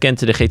vindt. Hij kent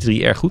de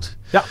GT3 erg goed.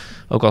 Ja.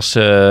 Ook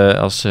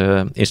als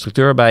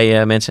instructeur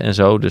bij mensen en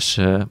zo. Dus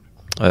we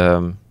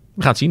gaan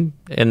het zien.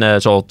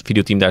 En zal het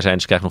videoteam daar zijn,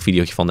 dus krijg ik nog een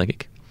videootje van, denk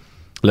ik.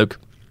 Leuk.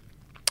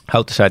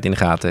 Houd de site in de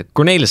gaten.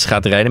 Cornelis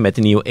gaat rijden met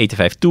de nieuwe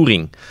ET5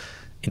 Touring.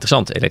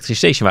 Interessant,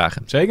 elektrische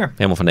stationwagen. Zeker.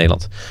 Helemaal van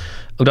Nederland.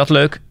 Ook dat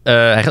leuk.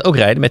 Hij gaat ook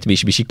rijden met de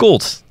Mitsubishi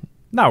Colt.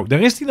 Nou,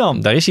 daar is hij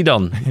dan. Daar is hij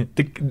dan.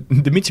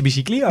 De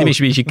Mitsubishi Clio. De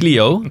Mitsubishi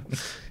Clio.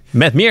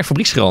 Met meer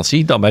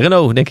fabrieksgarantie dan bij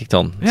Renault, denk ik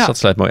dan. Ja. Dus dat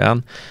sluit mooi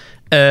aan.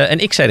 En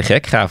ik, zei de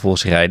gek, ga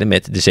volgens rijden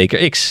met de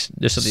Zeker X.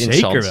 Dus dat is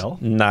interessant. Zeker wel.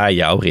 Na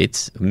jouw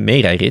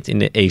meerijrit in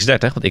de EX30.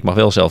 Want ik mag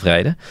wel zelf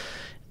rijden.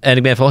 En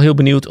ik ben vooral heel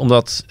benieuwd,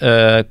 omdat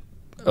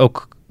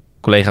ook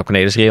collega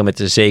Cornelis reed met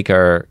de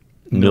Zeker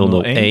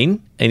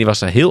 001. En die was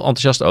daar heel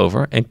enthousiast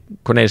over. En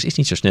Cornelis is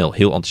niet zo snel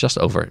heel enthousiast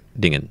over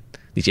dingen. Die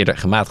is eerder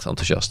gematigd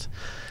enthousiast.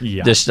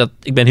 Ja. Dus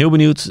ik ben heel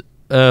benieuwd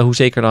hoe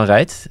Zeker dan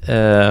rijdt.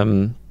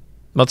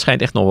 Maar het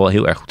schijnt echt nog wel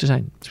heel erg goed te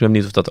zijn. Dus ik ben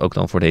benieuwd of dat ook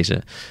dan voor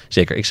deze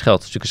Zeker X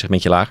geldt. Het is natuurlijk een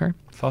segmentje lager.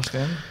 Vast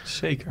en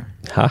zeker.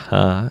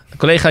 Haha.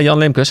 Collega Jan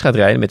Lemkes gaat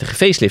rijden met de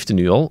gefacelifte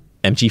nu al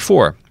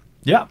MG4.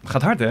 Ja,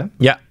 gaat hard hè?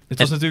 Ja. Het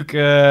was natuurlijk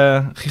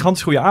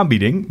gigantisch goede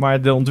aanbieding,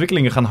 maar de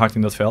ontwikkelingen gaan hard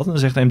in dat veld. En dan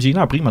zegt de MG,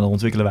 nou prima, dan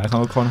ontwikkelen wij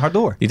gewoon hard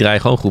door. Die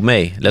draaien gewoon goed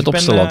mee. Let op,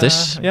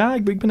 Stellantis. Ja,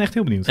 ik ben echt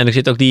heel benieuwd. En er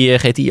zit ook die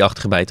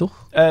GTI-achtige bij, toch?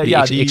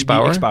 Die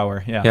X-Power. Die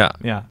X-Power,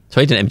 ja. Zo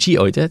heet een MG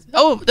ooit, hè?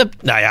 Oh,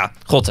 nou ja,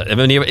 god.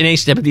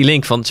 Ineens heb ik die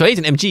link van, zo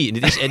heet een MG.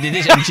 En dit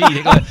is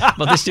MG.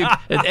 Want het is natuurlijk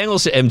het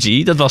Engelse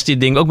MG. Dat was dit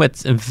ding ook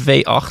met een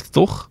V8,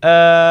 toch?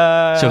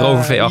 Zo'n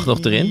Rover V8 nog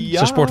erin.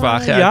 Zo'n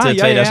sportwagen uit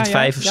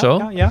 2005 of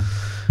zo.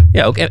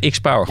 Ja, ook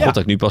X-Power. God, dat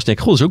ik nu pas denk,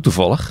 god, is ook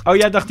toevallig. Oh,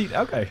 jij dacht die...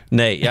 Oké.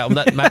 Nee, ja,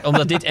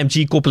 omdat dit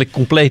MG koppel ik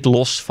compleet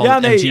los van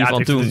het MG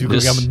van toen. Er heeft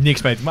natuurlijk helemaal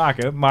niks mee te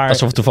maken, maar...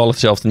 Alsof het toevallig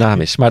dezelfde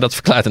naam is. Maar dat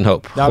verklaart een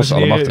hoop. Dames en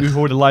heren, u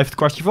hoorde live het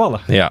kwartje vallen.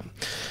 Ja.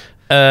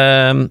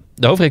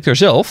 De hoofdredacteur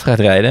zelf gaat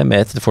rijden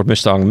met de Ford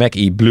Mustang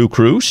Mach-E Blue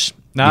Cruise.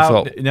 Nee,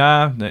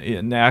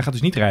 hij gaat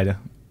dus niet rijden.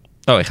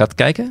 Oh, je gaat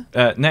kijken?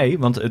 Nee,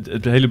 want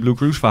het hele Blue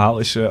Cruise verhaal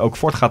is... ook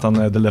Ford gaat dan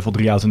de level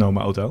 3 autonome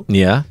auto.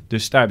 Ja.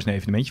 Dus daar hebben ze een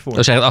evenementje voor.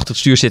 Dus hij gaat achter het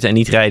stuur zitten en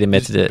niet rijden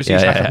met de...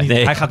 Precies,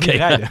 hij gaat niet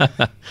rijden.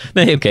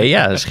 Nee, oké,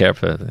 ja,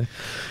 scherp.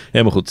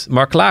 Helemaal goed.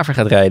 Mark Klaver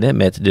gaat rijden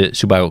met de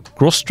Subaru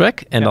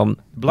Crosstrek. En dan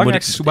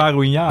belangrijkste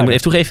Subaru in jaren. Ik moet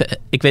even toegeven,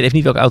 ik weet even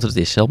niet welke auto dat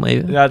is. Help me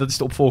even. Ja, dat is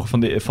de opvolger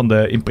van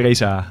de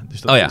Impreza.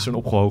 Dus dat is zo'n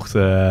opgehoogd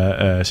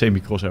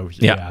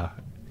semi-crossovertje.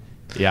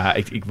 Ja,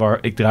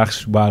 ik draag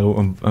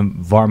Subaru een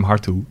warm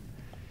hart toe.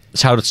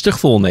 Ze houden het stug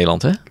vol in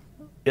Nederland, hè?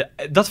 Ja,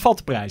 dat valt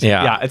te prijzen.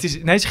 Ja,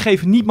 ze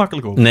geven niet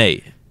makkelijk op.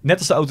 Nee. Net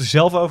als de auto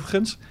zelf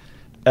overigens.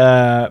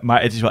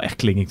 Maar het is wel echt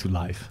clinging to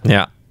life.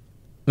 Ja.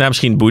 Nou,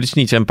 misschien boeit het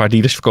niet. Een paar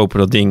dealers verkopen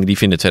dat ding. Die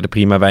vinden het verder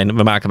prima.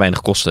 We maken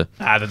weinig kosten.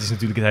 Ja, dat is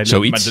natuurlijk het hele...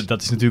 Zoiets. Maar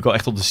dat is natuurlijk al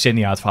echt al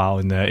decennia het verhaal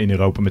in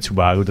Europa met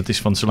Subaru. Dat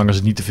is van, zolang als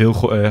het niet te veel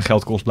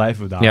geld kost,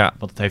 blijven we daar. Ja.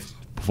 Want het heeft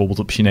bijvoorbeeld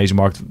op de Chinese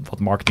markt wat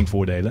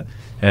marketingvoordelen.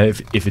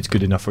 If it's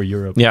good enough for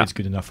Europe, it's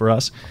good enough for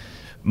us.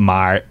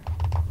 Maar...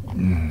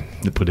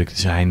 de producten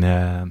zijn...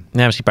 Ja,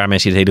 misschien een paar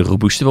mensen die het hele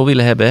robuuste wel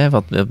willen hebben. Hè?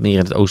 Wat meer in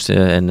het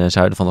oosten en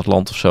zuiden van het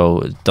land of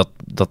zo.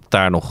 Dat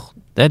daar nog...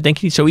 Hè? Denk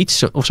je niet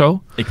zoiets of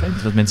zo? Ik weet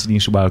niet wat mensen die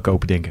een Subaru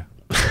kopen denken.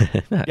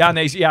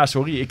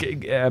 Sorry.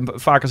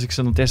 Vaak als ik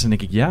ze dan test, dan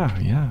denk ik ja.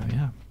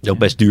 Ook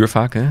best duur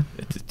vaak, hè?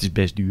 Het is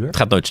best duur. Het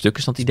gaat nooit stuk,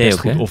 is dat het idee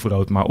ook, hè? Het is goed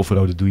off-road, maar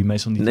off-road doe je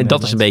meestal niet. Nee,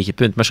 dat is een beetje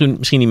het punt.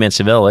 Misschien die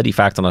mensen wel, hè? Die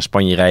vaak dan naar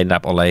Spanje rijden, naar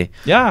op allerlei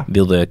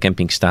wilde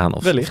campings staan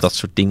of dat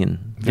soort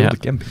dingen. Wilde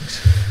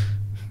campings.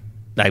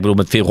 Nou, ik bedoel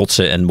met veel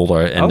rotsen en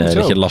modder en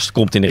dat je last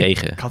komt in de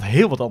regen. Ik had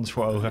heel wat anders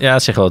voor ogen. Ja,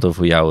 het zegt wel wat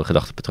over jouw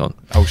gedachtepatroon.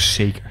 Oh,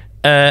 zeker.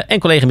 En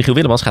collega Michiel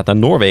Willemans gaat naar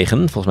Noorwegen,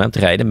 volgens mij om te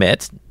rijden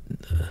met,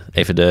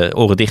 even de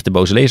oren dichte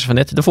boze lezer van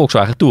net, de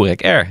Volkswagen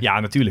Touareg R. Ja,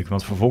 natuurlijk,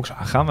 want voor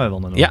Volkswagen gaan wij wel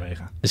naar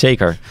Noorwegen. Ja,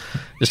 zeker.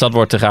 Dus dat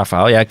wordt een gaaf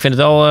verhaal. Ja, ik vind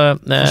het wel...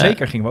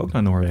 Zeker gingen we ook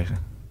naar Noorwegen.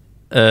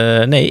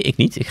 Nee, ik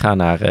niet. Ik ga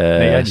naar,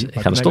 ik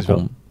ga naar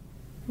Stockholm.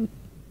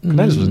 Nee,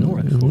 dat was in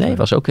Noorwegen. Nee,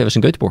 was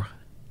in Göteborg.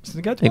 Is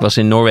dat een Ik was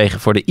in Noorwegen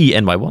voor de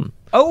ENY1.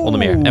 Oh! Onder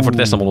meer. En voor de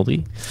Tesla Model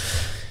 3.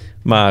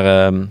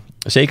 Maar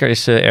zeker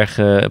is erg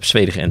op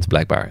Zweden geënt,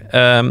 blijkbaar.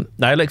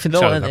 Ik vind het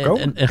wel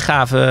een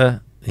gave...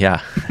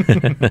 Ja.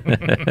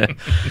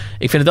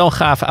 Ik vind het wel een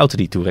gave auto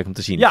die toerek om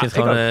te zien. Ja, ik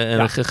vind het gewoon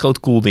een groot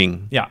cool ding.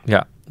 Ja.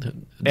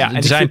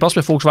 Het design past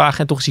bij Volkswagen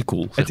en toch is hij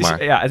cool, zeg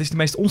maar. Het is de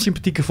meest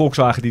onsympathieke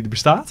Volkswagen die er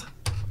bestaat.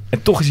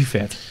 En toch is hij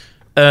vet.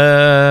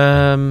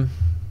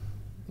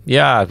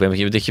 Ja, ik ben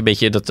dat je een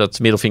beetje dat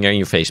middelvinger in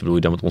je face bedoel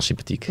je dan met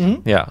onsympathiek.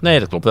 Mm-hmm. Ja, nee,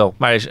 dat klopt wel.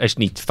 Maar hij is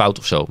niet fout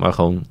of zo. Maar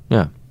gewoon,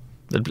 ja.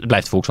 Het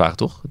blijft Volkswagen,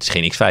 toch? Het is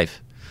geen X5.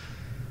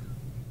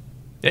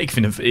 Ja, ik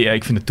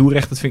vind het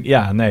Touareg,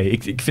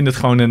 ik vind het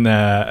gewoon een...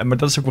 maar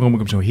dat is ook waarom ik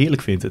hem zo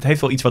heerlijk vind. Het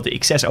heeft wel iets wat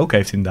de X6 ook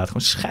heeft inderdaad.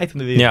 Gewoon scheid in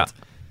de wereld. Ja.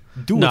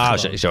 Doe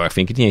het gewoon. Zo erg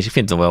vind ik het niet eens. Ik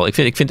vind het dan wel.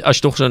 Ik vind als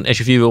je toch zo'n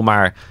SUV wil,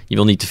 maar je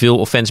wil niet te veel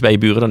offense bij je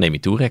buren, dan neem je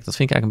Touareg. Dat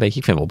vind ik eigenlijk een beetje...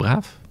 Ik vind het wel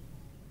braaf.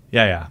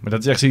 Ja, maar dat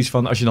is echt zoiets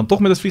van... Als je dan toch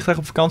met het vliegtuig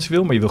op vakantie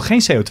wil, maar je wil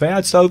geen CO2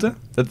 uitstoten...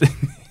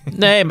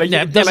 Nee, maar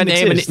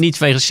niet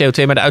vanwege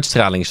CO2, maar de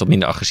uitstraling is wat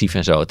minder agressief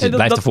en zo. Het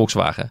blijft een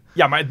Volkswagen.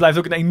 Ja, maar het blijft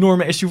ook een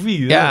enorme SUV.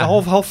 Ja. Een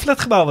half flat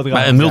gebouw wat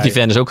maar een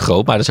multivan is ook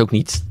groot, maar dat is ook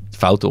niet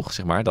fout, toch?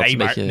 Zeg maar. Dat is een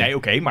beetje... Nee,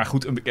 oké, maar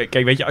goed.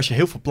 Kijk, weet je, als je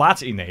heel veel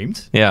plaats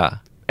inneemt...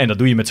 Ja. En dat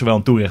doe je met zowel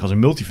een Touareg als een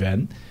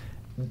multivan...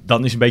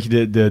 Dan is een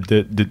beetje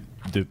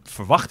de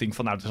verwachting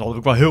van... Nou, er zal er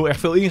ook wel heel erg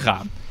veel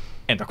ingaan.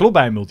 En dat klopt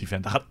bij een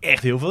multivan. Daar gaat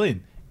echt heel veel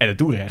in. En een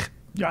Touareg...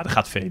 Ja, daar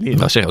gaat veel in.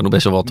 Dat zeg ook nog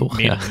best wel wat, toch?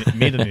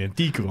 Meer dan in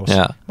een T-Cross.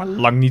 Ja. Maar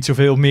lang niet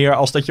zoveel meer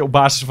als dat je op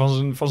basis van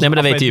zijn nee,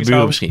 maar dat weten je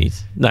buren misschien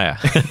niet. Nou ja.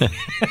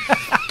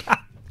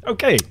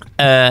 Oké.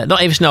 Dan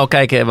even snel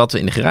kijken wat we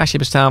in de garage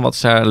hebben staan. Wat is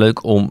daar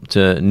leuk om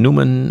te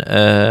noemen?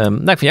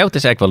 Ik vind jou het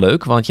is eigenlijk wel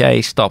leuk. Want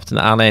jij stapt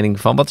naar aanleiding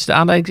van... Wat is de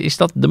aanleiding? Is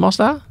dat de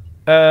Mazda?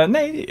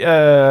 Nee,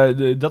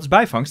 dat is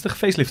bijvangst. De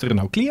gefacelifte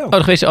Renault Clio.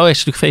 Oh, is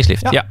natuurlijk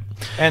facelift. Ja.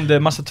 En de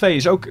Mazda 2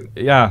 is ook...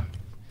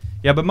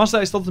 Ja, bij Mazda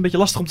is het altijd een beetje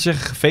lastig om te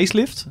zeggen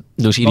facelift.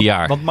 Dus ieder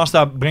jaar. Want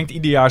Mazda brengt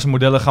ieder jaar zijn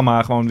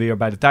modellengamma gewoon weer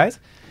bij de tijd.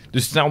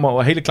 Dus het zijn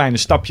allemaal hele kleine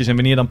stapjes. En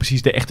wanneer dan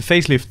precies de echte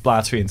facelift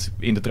plaatsvindt,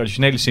 in de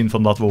traditionele zin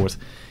van dat woord,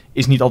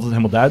 is niet altijd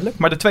helemaal duidelijk.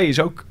 Maar de 2 is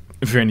ook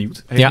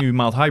vernieuwd. Heeft nu een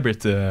mild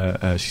hybrid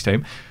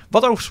systeem.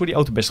 Wat overigens voor die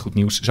auto best goed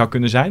nieuws zou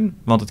kunnen zijn.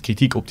 Want het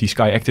kritiek op die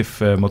Sky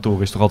Active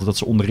motoren is toch altijd dat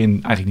ze onderin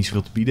eigenlijk niet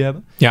zoveel te bieden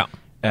hebben. Ja.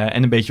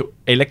 En een beetje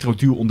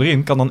elektroduur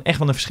onderin kan dan echt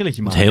wel een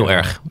verschilletje maken. Heel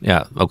erg.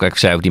 Ja, ik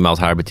zei ook die mild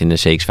hybrid in de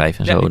CX-5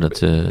 en zo.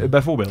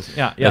 Bijvoorbeeld.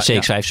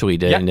 CX-5, sorry,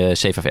 in de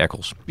C5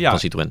 Aircross van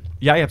Citroën.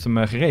 Jij hebt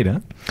hem gereden, hè?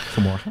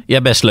 Vanmorgen.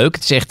 Ja, best leuk.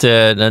 Het is echt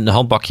een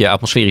handbakje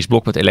atmosferisch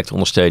blok met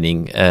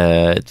elektro-ondersteuning.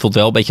 Het voelt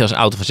wel een beetje als een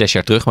auto van 6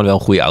 jaar terug, maar wel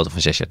een goede auto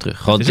van 6 jaar terug.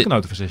 Gewoon, het is ook een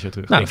auto van 6 jaar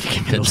terug. Nou,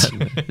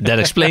 that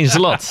explains a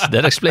lot.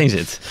 That explains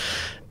it.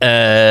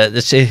 Het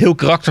is heel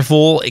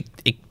karaktervol.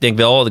 Ik denk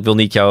wel, ik wil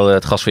niet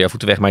het gas voor jouw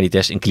voeten weg, maar die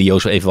test in Clio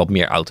is wel even wat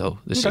meer auto.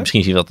 Dus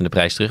misschien zien we dat in de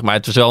prijs terug. Maar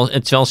het is wel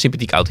een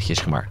sympathiek autootje,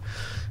 zeg maar.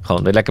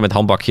 Gewoon weer lekker met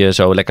handbakje,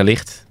 zo lekker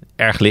licht.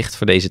 Erg licht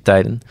voor deze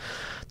tijden.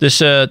 Dus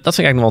dat vind ik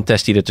eigenlijk nog wel een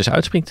test die er tussen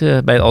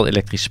uitspringt bij al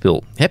elektrische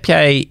spul. Heb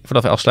jij,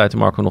 voordat we afsluiten,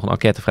 Marco, nog een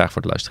enquêtevraag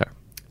voor de luisteraar?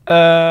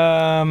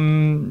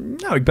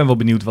 Ik ben wel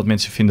benieuwd wat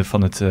mensen vinden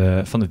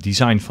van het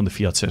design van de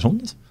Fiat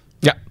 600.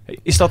 Ja.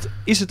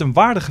 Is het een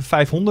waardige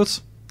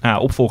 500?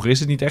 Opvolger is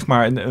het niet echt,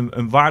 maar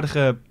een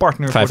waardige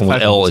partner 500L voor de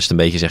 500. Is het een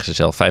beetje, zeggen ze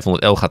zelf.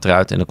 500L gaat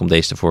eruit en dan komt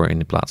deze ervoor in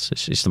de plaats.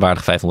 Dus is het een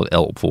waardige 500L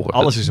opvolger.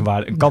 Alles is een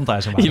waardige. Een Kanta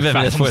is een waardige. Je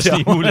bent net voor het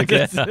niet moeilijk,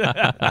 hè?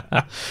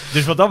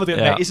 Dus wat dat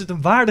betreft, is het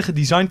een waardige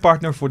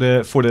designpartner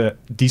voor de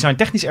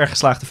designtechnisch erg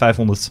geslaagde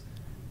 500?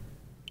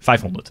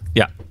 500.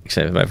 Ja, ik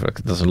zei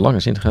dat is een lange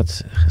zin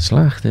gaat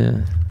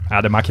geslaagde.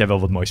 Ja, daar maak jij wel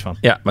wat moois van.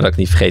 Ja, maar dat ik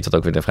niet vergeet wat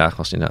ook weer de vraag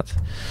was inderdaad.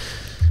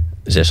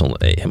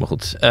 600, helemaal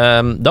goed.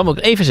 Dan moet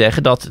ik even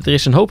zeggen dat er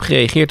is een hoop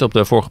gereageerd op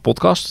de vorige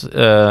podcast.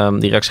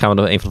 Die reacties gaan we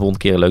nog een van de volgende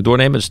keren leuk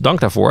doornemen. Dus dank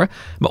daarvoor.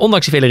 Maar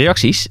ondanks die vele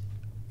reacties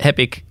heb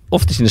ik,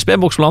 of het is in de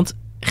spambox beland,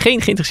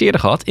 geen geïnteresseerde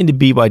gehad in de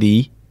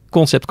BYD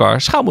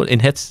conceptcar schaalmodel. In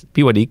het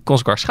BYD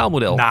conceptcar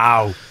schaalmodel.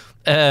 Nou...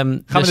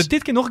 Gaan we het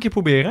dit keer nog een keer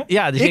proberen?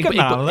 Ja, dus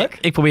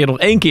ik probeer nog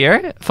 1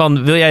 keer.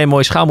 Wil jij een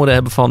mooi schaalmodel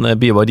hebben van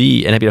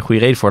BYD en heb je daar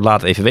goede reden voor?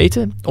 Laat het even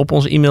weten. Op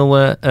onze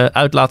e-mail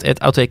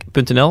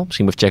uitlaat@outtake.nl.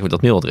 Misschien moet je checken wat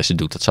dat mailadres het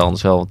doet. Dat zal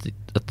anders wel.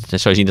 Dat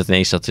zou je zien dat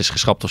ineens dat is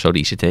geschrapt of zo, de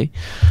ICT.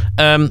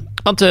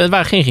 Want er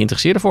waren geen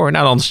geïnteresseerden voor.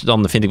 Nou, anders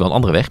dan vind ik wel een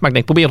andere weg. Maar ik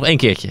denk, probeer nog 1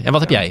 keertje. En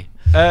wat heb jij?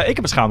 Ik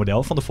heb een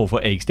schaalmodel van de Volvo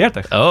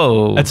EX30.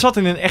 Oh. Het zat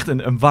in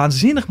een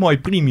waanzinnig mooi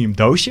premium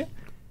doosje.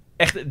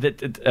 Echt,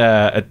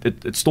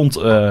 het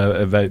stond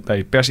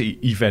bij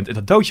pers-event en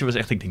dat doosje was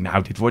echt, ik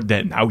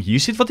denk, hier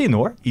zit wat in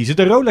hoor. Hier zit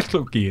een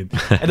Rolex-klokje in.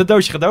 En dat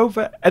doosje gaat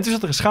open en toen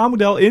zat er een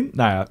schaalmodel in.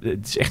 Nou ja,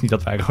 het is echt niet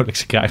dat wij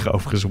Rolex krijgen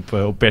overigens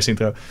op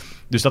persintro.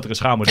 Dus dat er een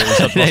schaalmodel is.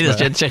 Dat nee,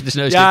 dat zegt dus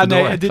neus ja,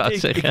 nee,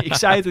 ik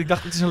zei het, ik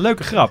dacht, het is een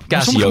leuke grap.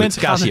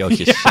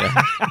 Casiootjes.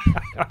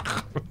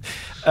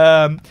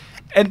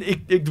 En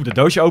ik doe dat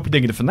doosje open,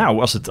 denk ik van nou,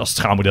 als het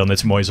schaalmodel net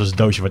zo mooi is als het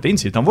doosje wat in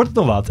zit, dan wordt het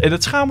nog wat. En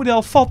het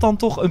schaalmodel valt dan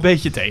toch een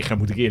beetje tegen,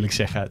 moet ik eerlijk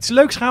zeggen. Het is een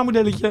leuk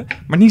schaalmodelletje,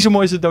 maar niet zo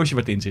mooi als het doosje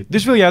wat in zit.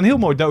 Dus wil jij een heel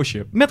mooi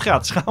doosje met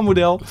gratis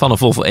schaalmodel. Van een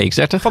Volvo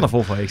EX30. Van een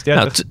Volvo EX30.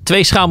 Nou,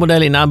 2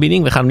 schaalmodellen in de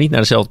aanbieding. We gaan hem niet naar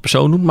dezelfde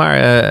persoon doen,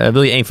 maar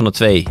wil je een van de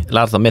 2,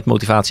 laat het dan met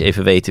motivatie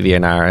even weten weer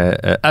naar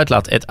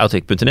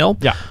uitlaat@autoweek.nl.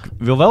 Ja, ik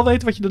wil wel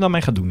weten wat je er dan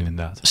mee gaat doen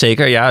inderdaad.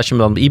 Zeker, ja. Als je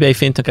hem dan op eBay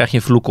vindt, dan krijg je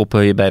een vloek op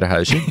je beide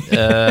huizen.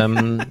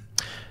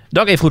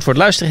 Dank even goed voor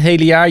het luisteren het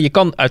hele jaar. Je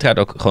kan uiteraard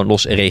ook gewoon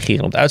los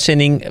reageren op de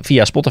uitzending.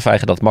 Via Spotify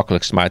gaat dat het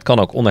makkelijkst, maar het kan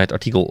ook onder het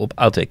artikel op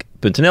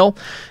autoweek.nl.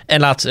 En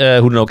laat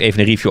hoe dan ook even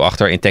een review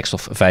achter in tekst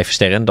of 5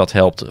 sterren. Dat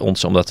helpt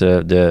ons, omdat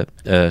de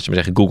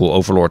Google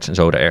Overlords en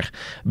zo er erg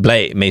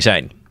blij mee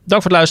zijn.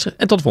 Dank voor het luisteren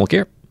en tot de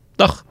volgende keer.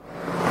 Dag!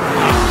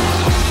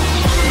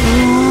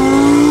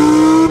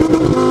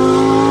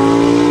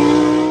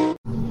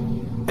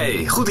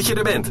 Hey, goed dat je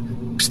er bent.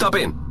 Stap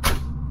in.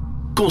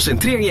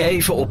 Concentreer je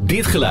even op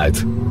dit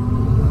geluid.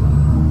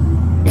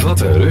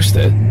 Wat een rust,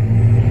 hè?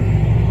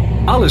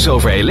 Alles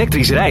over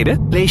elektrisch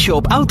rijden lees je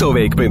op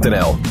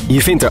autoweek.nl.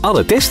 Je vindt er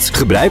alle tests,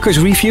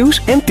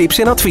 gebruikersreviews en tips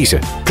en adviezen.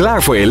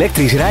 Klaar voor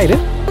elektrisch rijden?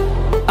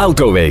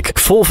 Autoweek,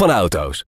 vol van auto's.